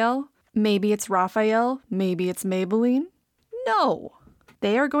Raphael? Maybe it's Raphael, maybe it's Maybelline? No.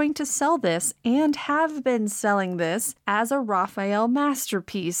 They are going to sell this and have been selling this as a Raphael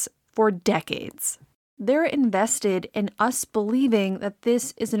masterpiece for decades. They're invested in us believing that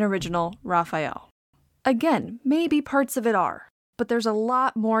this is an original Raphael. Again, maybe parts of it are. But there's a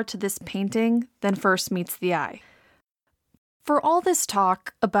lot more to this painting than first meets the eye. For all this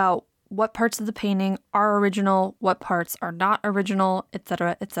talk about what parts of the painting are original, what parts are not original,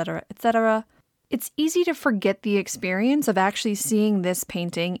 etc., etc., etc., it's easy to forget the experience of actually seeing this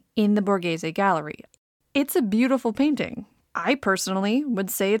painting in the Borghese Gallery. It's a beautiful painting. I personally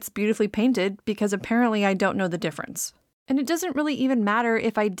would say it's beautifully painted because apparently I don't know the difference. And it doesn't really even matter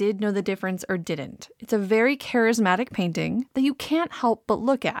if I did know the difference or didn't. It's a very charismatic painting that you can't help but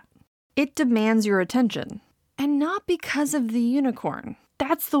look at. It demands your attention. And not because of the unicorn.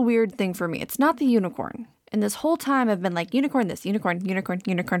 That's the weird thing for me. It's not the unicorn. And this whole time I've been like, unicorn this, unicorn,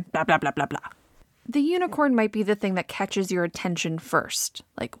 blah, blah, blah, blah, blah. The unicorn might be the thing that catches your attention first.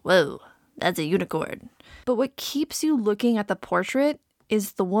 Like, whoa, that's a unicorn. But what keeps you looking at the portrait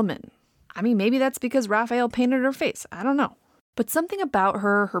is the woman. I mean, maybe that's because Raphael painted her face. I don't know. But something about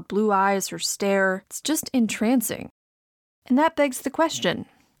her blue eyes, her stare, it's just entrancing. And that begs the question,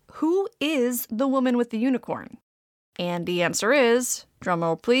 who is the woman with the unicorn? And the answer is,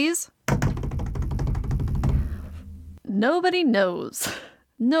 drumroll please, nobody knows.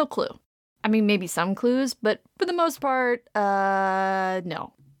 No clue. I mean, maybe some clues, but for the most part,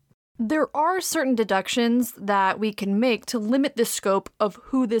 no. There are certain deductions that we can make to limit the scope of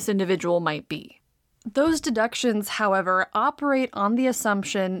who this individual might be. Those deductions, however, operate on the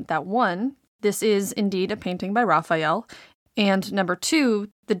assumption that 1, this is indeed a painting by Raphael, and number 2,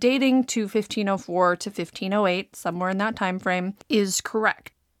 the dating to 1504 to 1508, somewhere in that time frame, is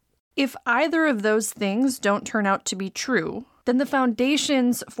correct. If either of those things don't turn out to be true, then the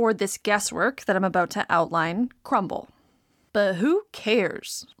foundations for this guesswork that I'm about to outline crumble. But who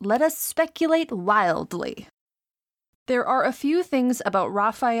cares? Let us speculate wildly. There are a few things about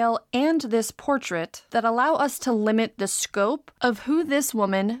Raphael and this portrait that allow us to limit the scope of who this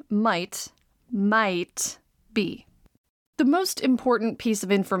woman might be. The most important piece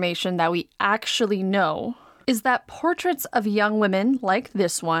of information that we actually know is that portraits of young women like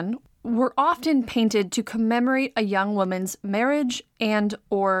this one were often painted to commemorate a young woman's marriage and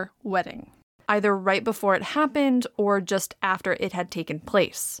or wedding, either right before it happened or just after it had taken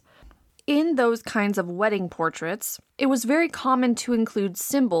place. In those kinds of wedding portraits, it was very common to include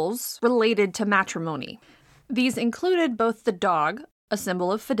symbols related to matrimony. These included both the dog, a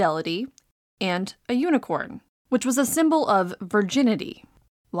symbol of fidelity, and a unicorn, which was a symbol of virginity.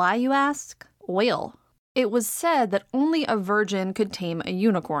 Why, you ask? Well, it was said that only a virgin could tame a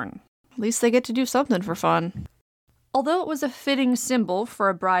unicorn. At least they get to do something for fun. Although it was a fitting symbol for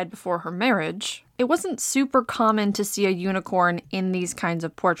a bride before her marriage, it wasn't super common to see a unicorn in these kinds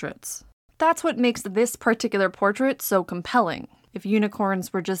of portraits. That's what makes this particular portrait so compelling. If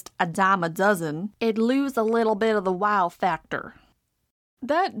unicorns were just a dime a dozen, it'd lose a little bit of the wow factor.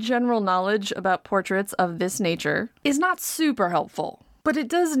 That general knowledge about portraits of this nature is not super helpful, but it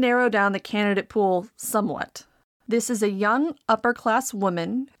does narrow down the candidate pool somewhat. This is a young upper-class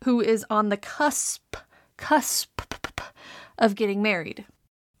woman who is on the cusp of getting married.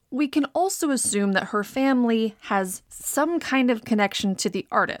 We can also assume that her family has some kind of connection to the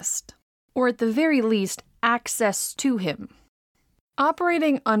artist, or at the very least, access to him.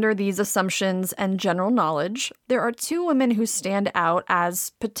 Operating under these assumptions and general knowledge, there are two women who stand out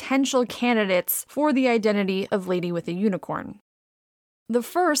as potential candidates for the identity of Lady with a Unicorn. The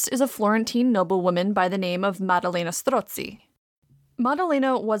first is a Florentine noblewoman by the name of Maddalena Strozzi.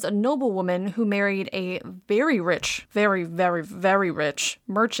 Maddalena was a noblewoman who married a very rich, very rich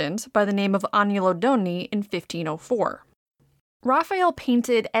merchant by the name of Agnolo Doni in 1504. Raphael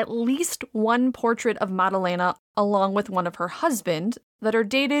painted at least one portrait of Maddalena along with one of her husband that are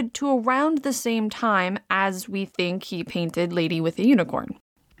dated to around the same time as we think he painted Lady with a Unicorn.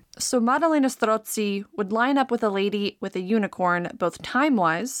 So Maddalena Strozzi would line up with a Lady with a Unicorn both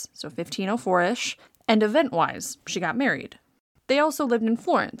time-wise, so 1504-ish, and event-wise, she got married. They also lived in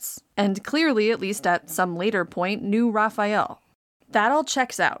Florence, and clearly, at least at some later point, knew Raphael. That all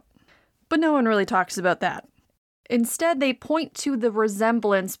checks out. But no one really talks about that. Instead, they point to the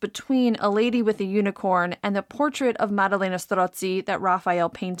resemblance between a Lady with a Unicorn and the portrait of Maddalena Strozzi that Raphael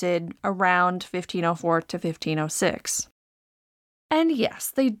painted around 1504 to 1506. And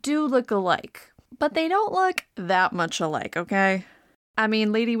yes, they do look alike, but they don't look that much alike, okay? I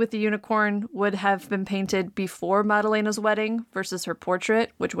mean, Lady with the Unicorn would have been painted before Maddalena's wedding versus her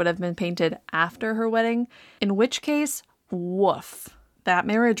portrait, which would have been painted after her wedding, in which case, woof, that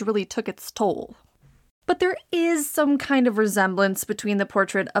marriage really took its toll. But there is some kind of resemblance between the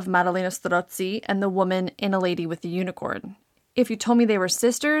portrait of Maddalena Strozzi and the woman in A Lady with the Unicorn. If you told me they were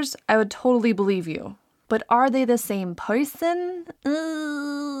sisters, I would totally believe you. But are they the same person?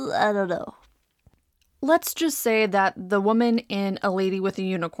 I don't know. Let's just say that the woman in A Lady with a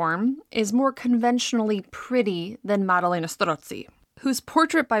Unicorn is more conventionally pretty than Maddalena Strozzi, whose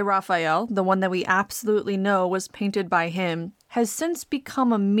portrait by Raphael, the one that we absolutely know was painted by him, has since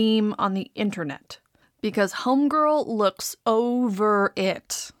become a meme on the internet. Because homegirl looks over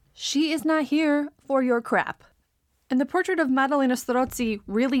it. She is not here for your crap. And the portrait of Maddalena Strozzi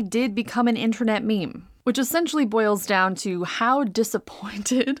really did become an internet meme, which essentially boils down to how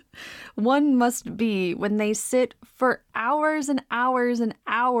disappointed one must be when they sit for hours and hours and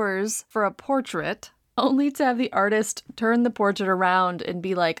hours for a portrait, only to have the artist turn the portrait around and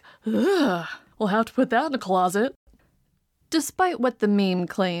be like, ugh, we'll have to put that in a closet. Despite what the meme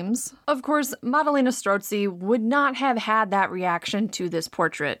claims, of course, Maddalena Strozzi would not have had that reaction to this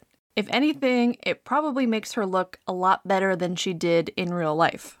portrait. If anything, it probably makes her look a lot better than she did in real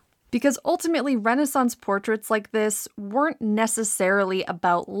life. Because ultimately, Renaissance portraits like this weren't necessarily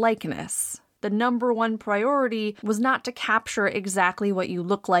about likeness. The number one priority was not to capture exactly what you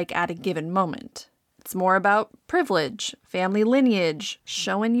look like at a given moment. It's more about privilege, family lineage,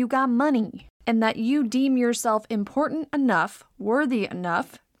 showing you got money, and that you deem yourself important enough, worthy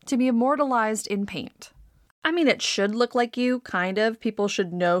enough, to be immortalized in paint. I mean, it should look like you, kind of. People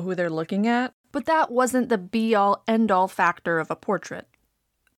should know who they're looking at. But that wasn't the be-all, end-all factor of a portrait.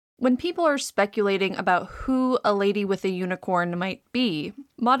 When people are speculating about who A Lady with a Unicorn might be,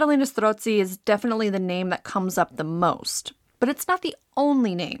 Maddalena Strozzi is definitely the name that comes up the most. But it's not the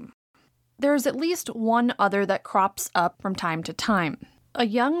only name. There's at least one other that crops up from time to time. A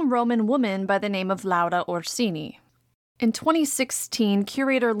young Roman woman by the name of Laura Orsini. In 2016,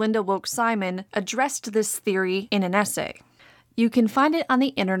 curator Linda Woke-Simon addressed this theory in an essay. You can find it on the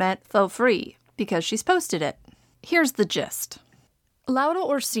internet for free, because she's posted it. Here's the gist. Laura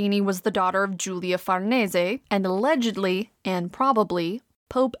Orsini was the daughter of Giulia Farnese and allegedly, and probably,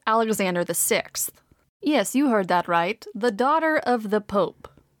 Pope Alexander VI. Yes, you heard that right, the daughter of the Pope.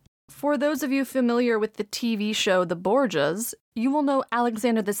 For those of you familiar with the TV show The Borgias, you will know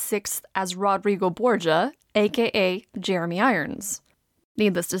Alexander VI as Rodrigo Borgia, aka Jeremy Irons.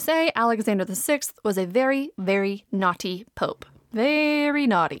 Needless to say, Alexander VI was a very, very naughty pope. Very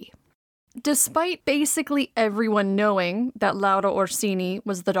naughty. Despite basically everyone knowing that Laura Orsini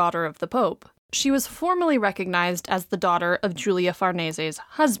was the daughter of the pope, she was formally recognized as the daughter of Giulia Farnese's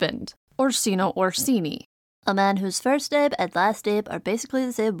husband, Orsino Orsini, a man whose first name and last name are basically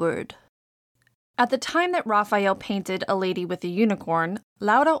the same word. At the time that Raphael painted A Lady with a Unicorn,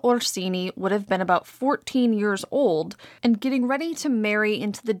 Laura Orsini would have been about 14 years old and getting ready to marry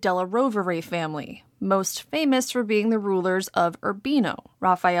into the Della Rovere family, most famous for being the rulers of Urbino,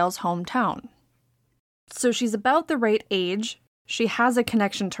 Raphael's hometown. So she's about the right age, she has a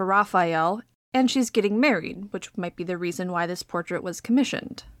connection to Raphael, and she's getting married, which might be the reason why this portrait was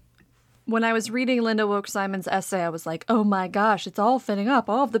commissioned. When I was reading Linda Woke-Simon's essay, I was like, oh my gosh, it's all fitting up.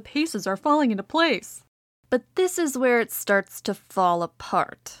 All of the pieces are falling into place. But this is where it starts to fall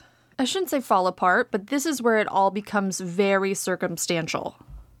apart. I shouldn't say fall apart, but this is where it all becomes very circumstantial.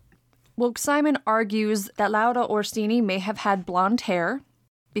 Woke-Simon argues that Laura Orsini may have had blonde hair,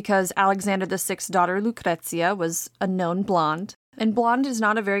 because Alexander VI's daughter Lucrezia was a known blonde, and blonde is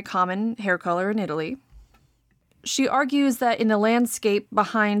not a very common hair color in Italy. She argues that in the landscape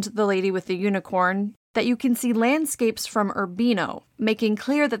behind the Lady with the Unicorn, that you can see landscapes from Urbino, making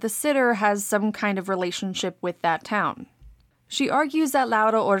clear that the sitter has some kind of relationship with that town. She argues that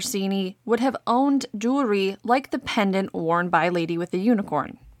Laura Orsini would have owned jewelry like the pendant worn by Lady with the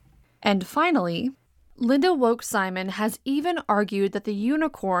Unicorn. And finally, Linda Woke-Simon has even argued that the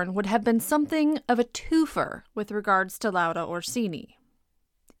unicorn would have been something of a twofer with regards to Laura Orsini.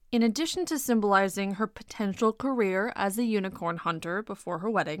 In addition to symbolizing her potential career as a unicorn hunter before her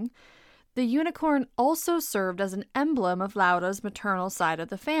wedding, the unicorn also served as an emblem of Laura's maternal side of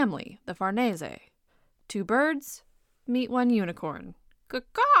the family, the Farnese. 2 birds, meet 1 unicorn.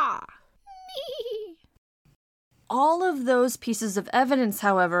 Caw-caw! All of those pieces of evidence,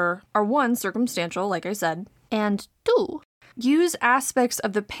 however, are 1, circumstantial, like I said, and 2, use aspects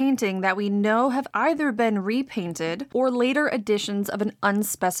of the painting that we know have either been repainted or later editions of an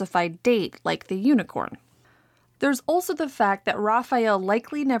unspecified date, like the unicorn. There's also the fact that Raphael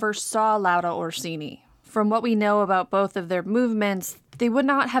likely never saw Laura Orsini. From what we know about both of their movements, they would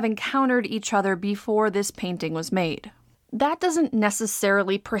not have encountered each other before this painting was made. That doesn't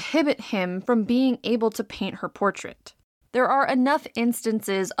necessarily prohibit him from being able to paint her portrait. There are enough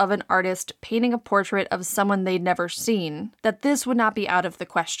instances of an artist painting a portrait of someone they'd never seen that this would not be out of the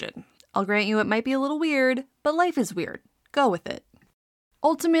question. I'll grant you it might be a little weird, but life is weird. Go with it.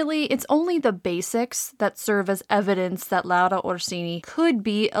 Ultimately, it's only the basics that serve as evidence that Laura Orsini could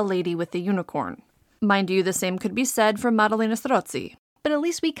be a lady with the unicorn. Mind you, the same could be said for Maddalena Strozzi, but at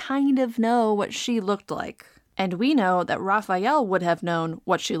least we kind of know what she looked like. And we know that Raphael would have known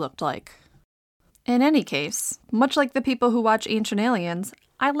what she looked like. In any case, much like the people who watch Ancient Aliens,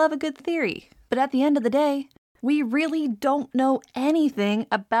 I love a good theory. But at the end of the day, we really don't know anything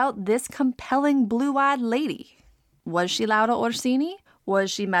about this compelling blue-eyed lady. Was she Laura Orsini? Was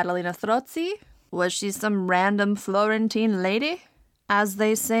she Maddalena Strozzi? Was she some random Florentine lady? As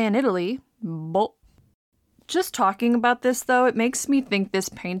they say in Italy, boh. Just talking about this, though, it makes me think this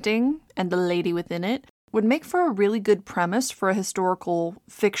painting, and the lady within it, would make for a really good premise for a historical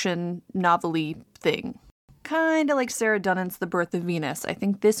fiction novel-y thing. Kinda like Sarah Dunnan's The Birth of Venus. I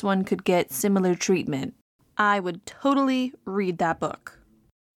think this one could get similar treatment. I would totally read that book.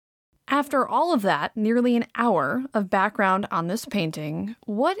 After all of that, nearly an hour of background on this painting,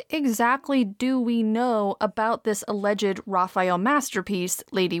 what exactly do we know about this alleged Raphael masterpiece,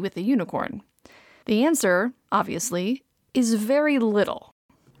 Lady with the Unicorn? The answer, obviously, is very little.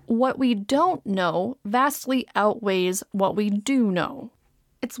 What we don't know vastly outweighs what we do know.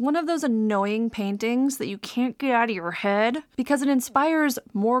 It's one of those annoying paintings that you can't get out of your head because it inspires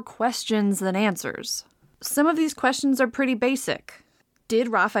more questions than answers. Some of these questions are pretty basic. Did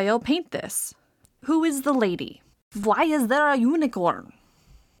Raphael paint this? Who is the lady? Why is there a unicorn?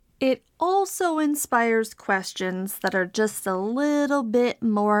 It also inspires questions that are just a little bit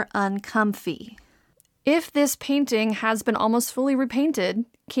more uncomfy. If this painting has been almost fully repainted,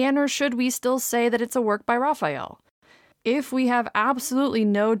 can or should we still say that it's a work by Raphael? If we have absolutely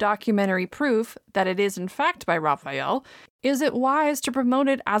no documentary proof that it is in fact by Raphael, is it wise to promote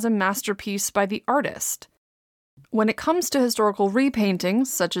it as a masterpiece by the artist? When it comes to historical repaintings,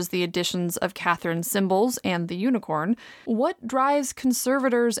 such as the editions of Catherine's Symbols and the Unicorn, what drives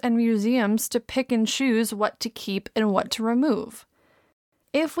conservators and museums to pick and choose what to keep and what to remove?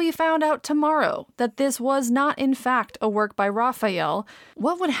 If we found out tomorrow that this was not in fact a work by Raphael,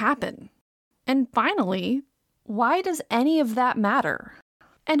 what would happen? And finally, why does any of that matter?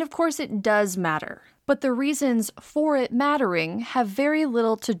 And of course it does matter, but the reasons for it mattering have very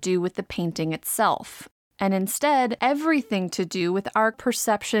little to do with the painting itself, and instead everything to do with our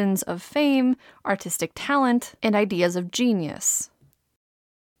perceptions of fame, artistic talent, and ideas of genius.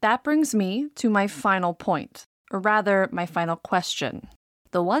 That brings me to my final point, or rather my final question,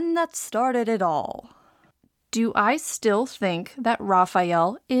 the one that started it all. Do I still think that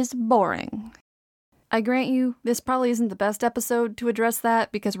Raphael is boring? I grant you, this probably isn't the best episode to address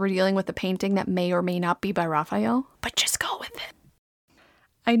that because we're dealing with a painting that may or may not be by Raphael, but just go with it.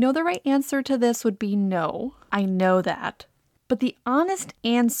 I know the right answer to this would be no. I know that. But the honest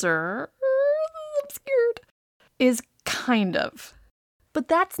answer, I'm scared, is kind of. But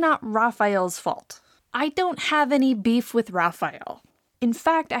that's not Raphael's fault. I don't have any beef with Raphael. In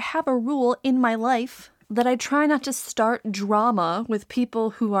fact, I have a rule in my life that I try not to start drama with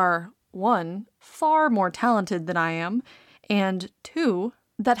people who are, 1, far more talented than I am, and 2,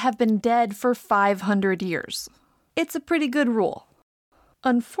 that have been dead for 500 years. It's a pretty good rule.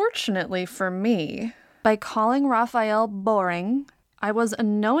 Unfortunately for me, by calling Raphael boring, I was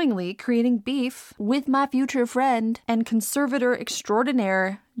unknowingly creating beef with my future friend and conservator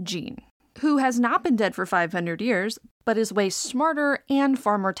extraordinaire, Jean, who has not been dead for 500 years, but is way smarter and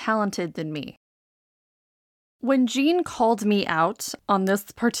far more talented than me. When Jean called me out on this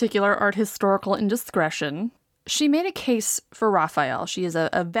particular art historical indiscretion, she made a case for Raphael. She is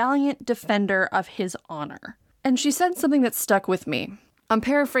a valiant defender of his honor. And she said something that stuck with me. I'm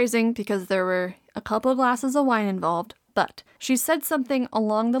paraphrasing because there were a couple of glasses of wine involved, but she said something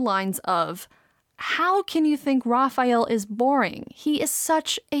along the lines of, "How can you think Raphael is boring? He is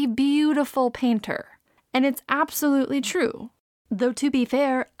such a beautiful painter." And it's absolutely true. Though to be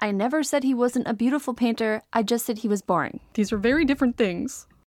fair, I never said he wasn't a beautiful painter, I just said he was boring. These are very different things.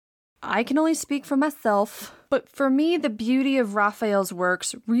 I can only speak for myself, but for me, the beauty of Raphael's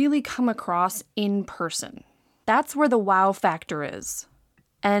works really come across in person. That's where the wow factor is.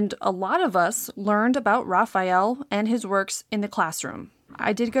 And a lot of us learned about Raphael and his works in the classroom.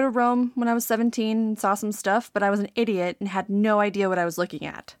 I did go to Rome when I was 17 and saw some stuff, but I was an idiot and had no idea what I was looking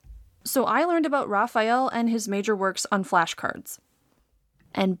at. So I learned about Raphael and his major works on flashcards.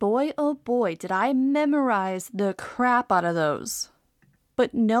 And boy, oh boy, did I memorize the crap out of those.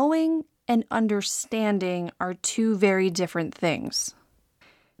 But knowing and understanding are two very different things.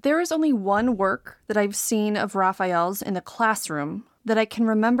 There is only one work that I've seen of Raphael's in the classroom that I can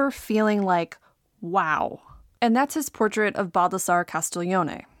remember feeling like, wow. And that's his portrait of Baldassare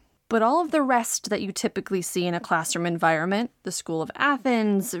Castiglione. But all of the rest that you typically see in a classroom environment, the School of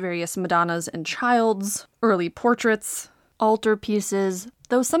Athens, various Madonnas and Childs, early portraits, altarpieces,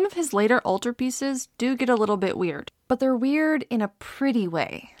 though some of his later altarpieces do get a little bit weird, but they're weird in a pretty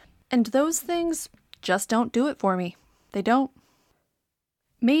way. And those things just don't do it for me. They don't.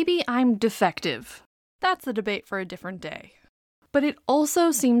 Maybe I'm defective. That's a debate for a different day. But it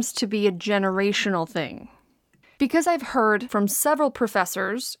also seems to be a generational thing. Because I've heard from several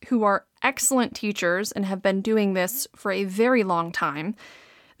professors who are excellent teachers and have been doing this for a very long time,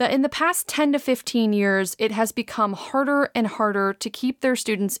 that in the past 10 to 15 years, it has become harder and harder to keep their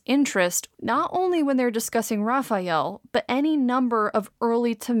students' interest, not only when they're discussing Raphael, but any number of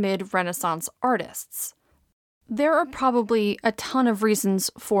early to mid-Renaissance artists. There are probably a ton of reasons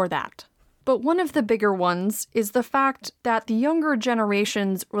for that. But one of the bigger ones is the fact that the younger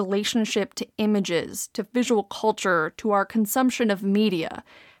generation's relationship to images, to visual culture, to our consumption of media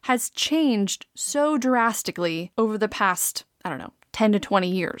has changed so drastically over the past, 10 to 20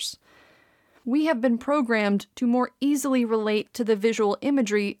 years. We have been programmed to more easily relate to the visual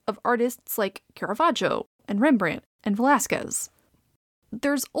imagery of artists like Caravaggio and Rembrandt and Velázquez.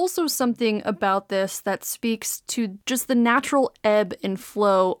 There's also something about this that speaks to just the natural ebb and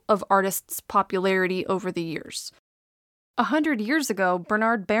flow of artists' popularity over the years. 100 years ago,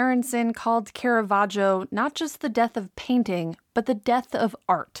 Bernard Berenson called Caravaggio not just the death of painting, but the death of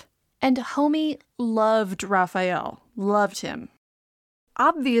art. And homie loved Raphael, loved him.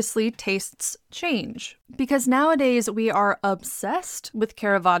 Obviously, tastes change, because nowadays we are obsessed with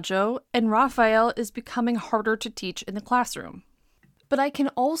Caravaggio, and Raphael is becoming harder to teach in the classroom. But I can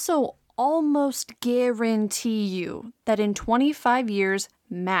also almost guarantee you that in 25 years,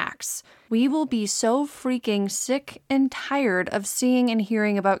 max, we will be so freaking sick and tired of seeing and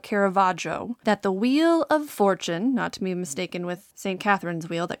hearing about Caravaggio that the wheel of fortune, not to be mistaken with St. Catherine's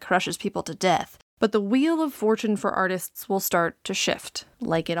wheel that crushes people to death, but the wheel of fortune for artists will start to shift,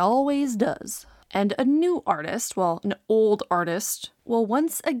 like it always does. And a new artist, an old artist, will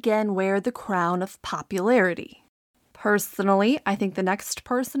once again wear the crown of popularity. Personally, I think the next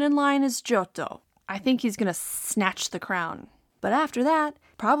person in line is Giotto. I think he's gonna snatch the crown. But after that,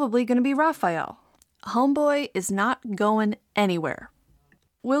 probably gonna be Raphael. Homeboy is not going anywhere.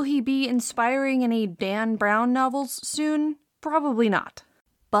 Will he be inspiring any Dan Brown novels soon? Probably not.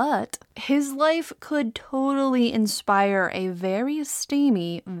 But his life could totally inspire a very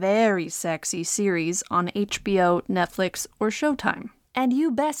steamy, very sexy series on HBO, Netflix, or Showtime. And you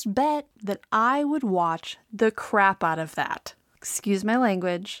best bet that I would watch the crap out of that. Excuse my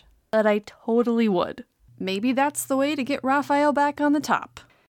language, but I totally would. Maybe that's the way to get Raphael back on the top.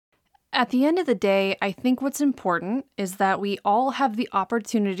 At the end of the day, I think what's important is that we all have the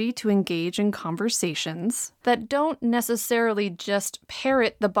opportunity to engage in conversations that don't necessarily just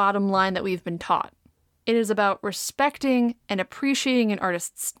parrot the bottom line that we've been taught. It is about respecting and appreciating an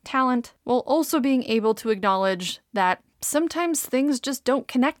artist's talent while also being able to acknowledge that sometimes things just don't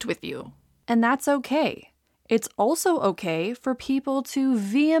connect with you. And that's okay. It's also okay for people to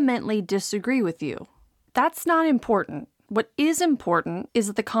vehemently disagree with you. That's not important. What is important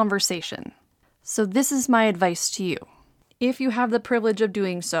is the conversation. So this is my advice to you. If you have the privilege of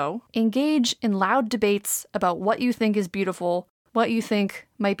doing so, engage in loud debates about what you think is beautiful, what you think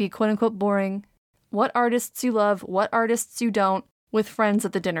might be quote-unquote boring, what artists you love, what artists you don't, with friends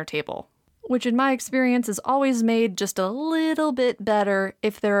at the dinner table. Which in my experience is always made just a little bit better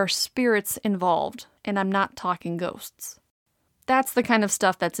if there are spirits involved, and I'm not talking ghosts. That's the kind of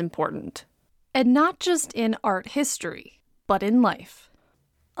stuff that's important. And not just in art history, but in life.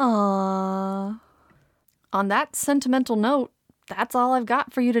 On that sentimental note, that's all I've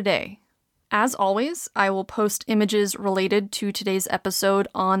got for you today. As always, I will post images related to today's episode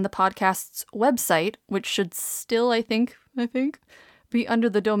on the podcast's website, which should still, I think, be under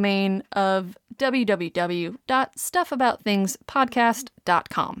the domain of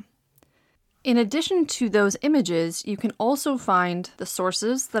www.stuffaboutthingspodcast.com. In addition to those images, you can also find the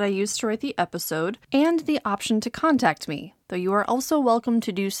sources that I used to write the episode and the option to contact me, though you are also welcome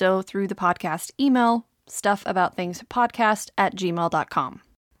to do so through the podcast email, stuffaboutthingspodcast@gmail.com.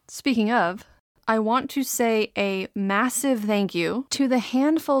 Speaking of, I want to say a massive thank you to the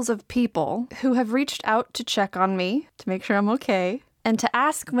handfuls of people who have reached out to check on me, to make sure I'm okay, and to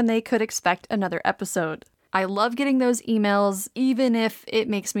ask when they could expect another episode. I love getting those emails, even if it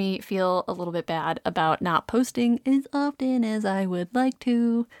makes me feel a little bit bad about not posting as often as I would like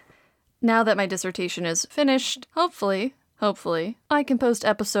to. Now that my dissertation is finished, hopefully, I can post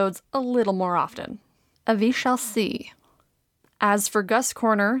episodes a little more often. We shall see. As for Gus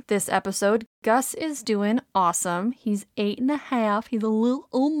Corner, this episode, Gus is doing awesome. He's 8.5. He's a little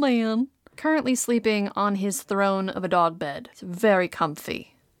old man. Currently sleeping on his throne of a dog bed. It's very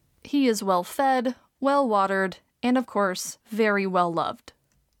comfy. He is well fed, well-watered, and of course, very well-loved.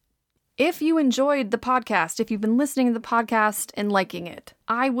 If you enjoyed the podcast, if you've been listening to the podcast and liking it,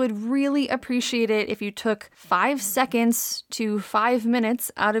 I would really appreciate it if you took 5 seconds to 5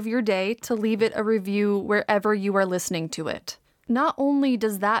 minutes out of your day to leave it a review wherever you are listening to it. Not only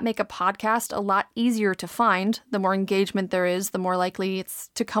does that make a podcast a lot easier to find, the more engagement there is, the more likely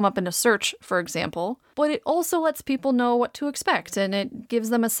it's to come up in a search, for example, but it also lets people know what to expect, and it gives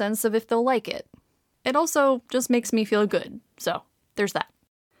them a sense of if they'll like it. It also just makes me feel good, so there's that.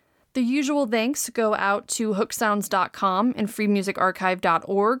 The usual thanks go out to hooksounds.com and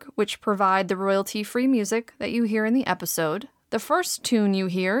freemusicarchive.org, which provide the royalty-free music that you hear in the episode. The first tune you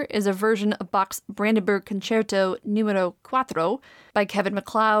hear is a version of Bach's Brandenburg Concerto Numero 4 by Kevin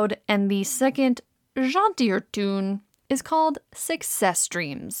MacLeod, and the second, jauntier tune is called Success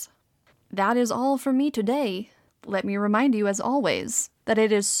Dreams. That is all for me today. Let me remind you, as always, that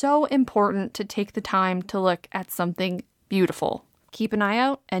it is so important to take the time to look at something beautiful. Keep an eye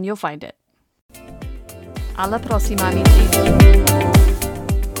out and you'll find it. Alla prossima, amici.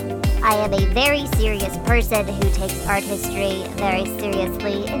 I am a very serious person who takes art history very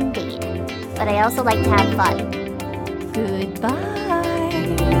seriously indeed. But I also like to have fun. Goodbye.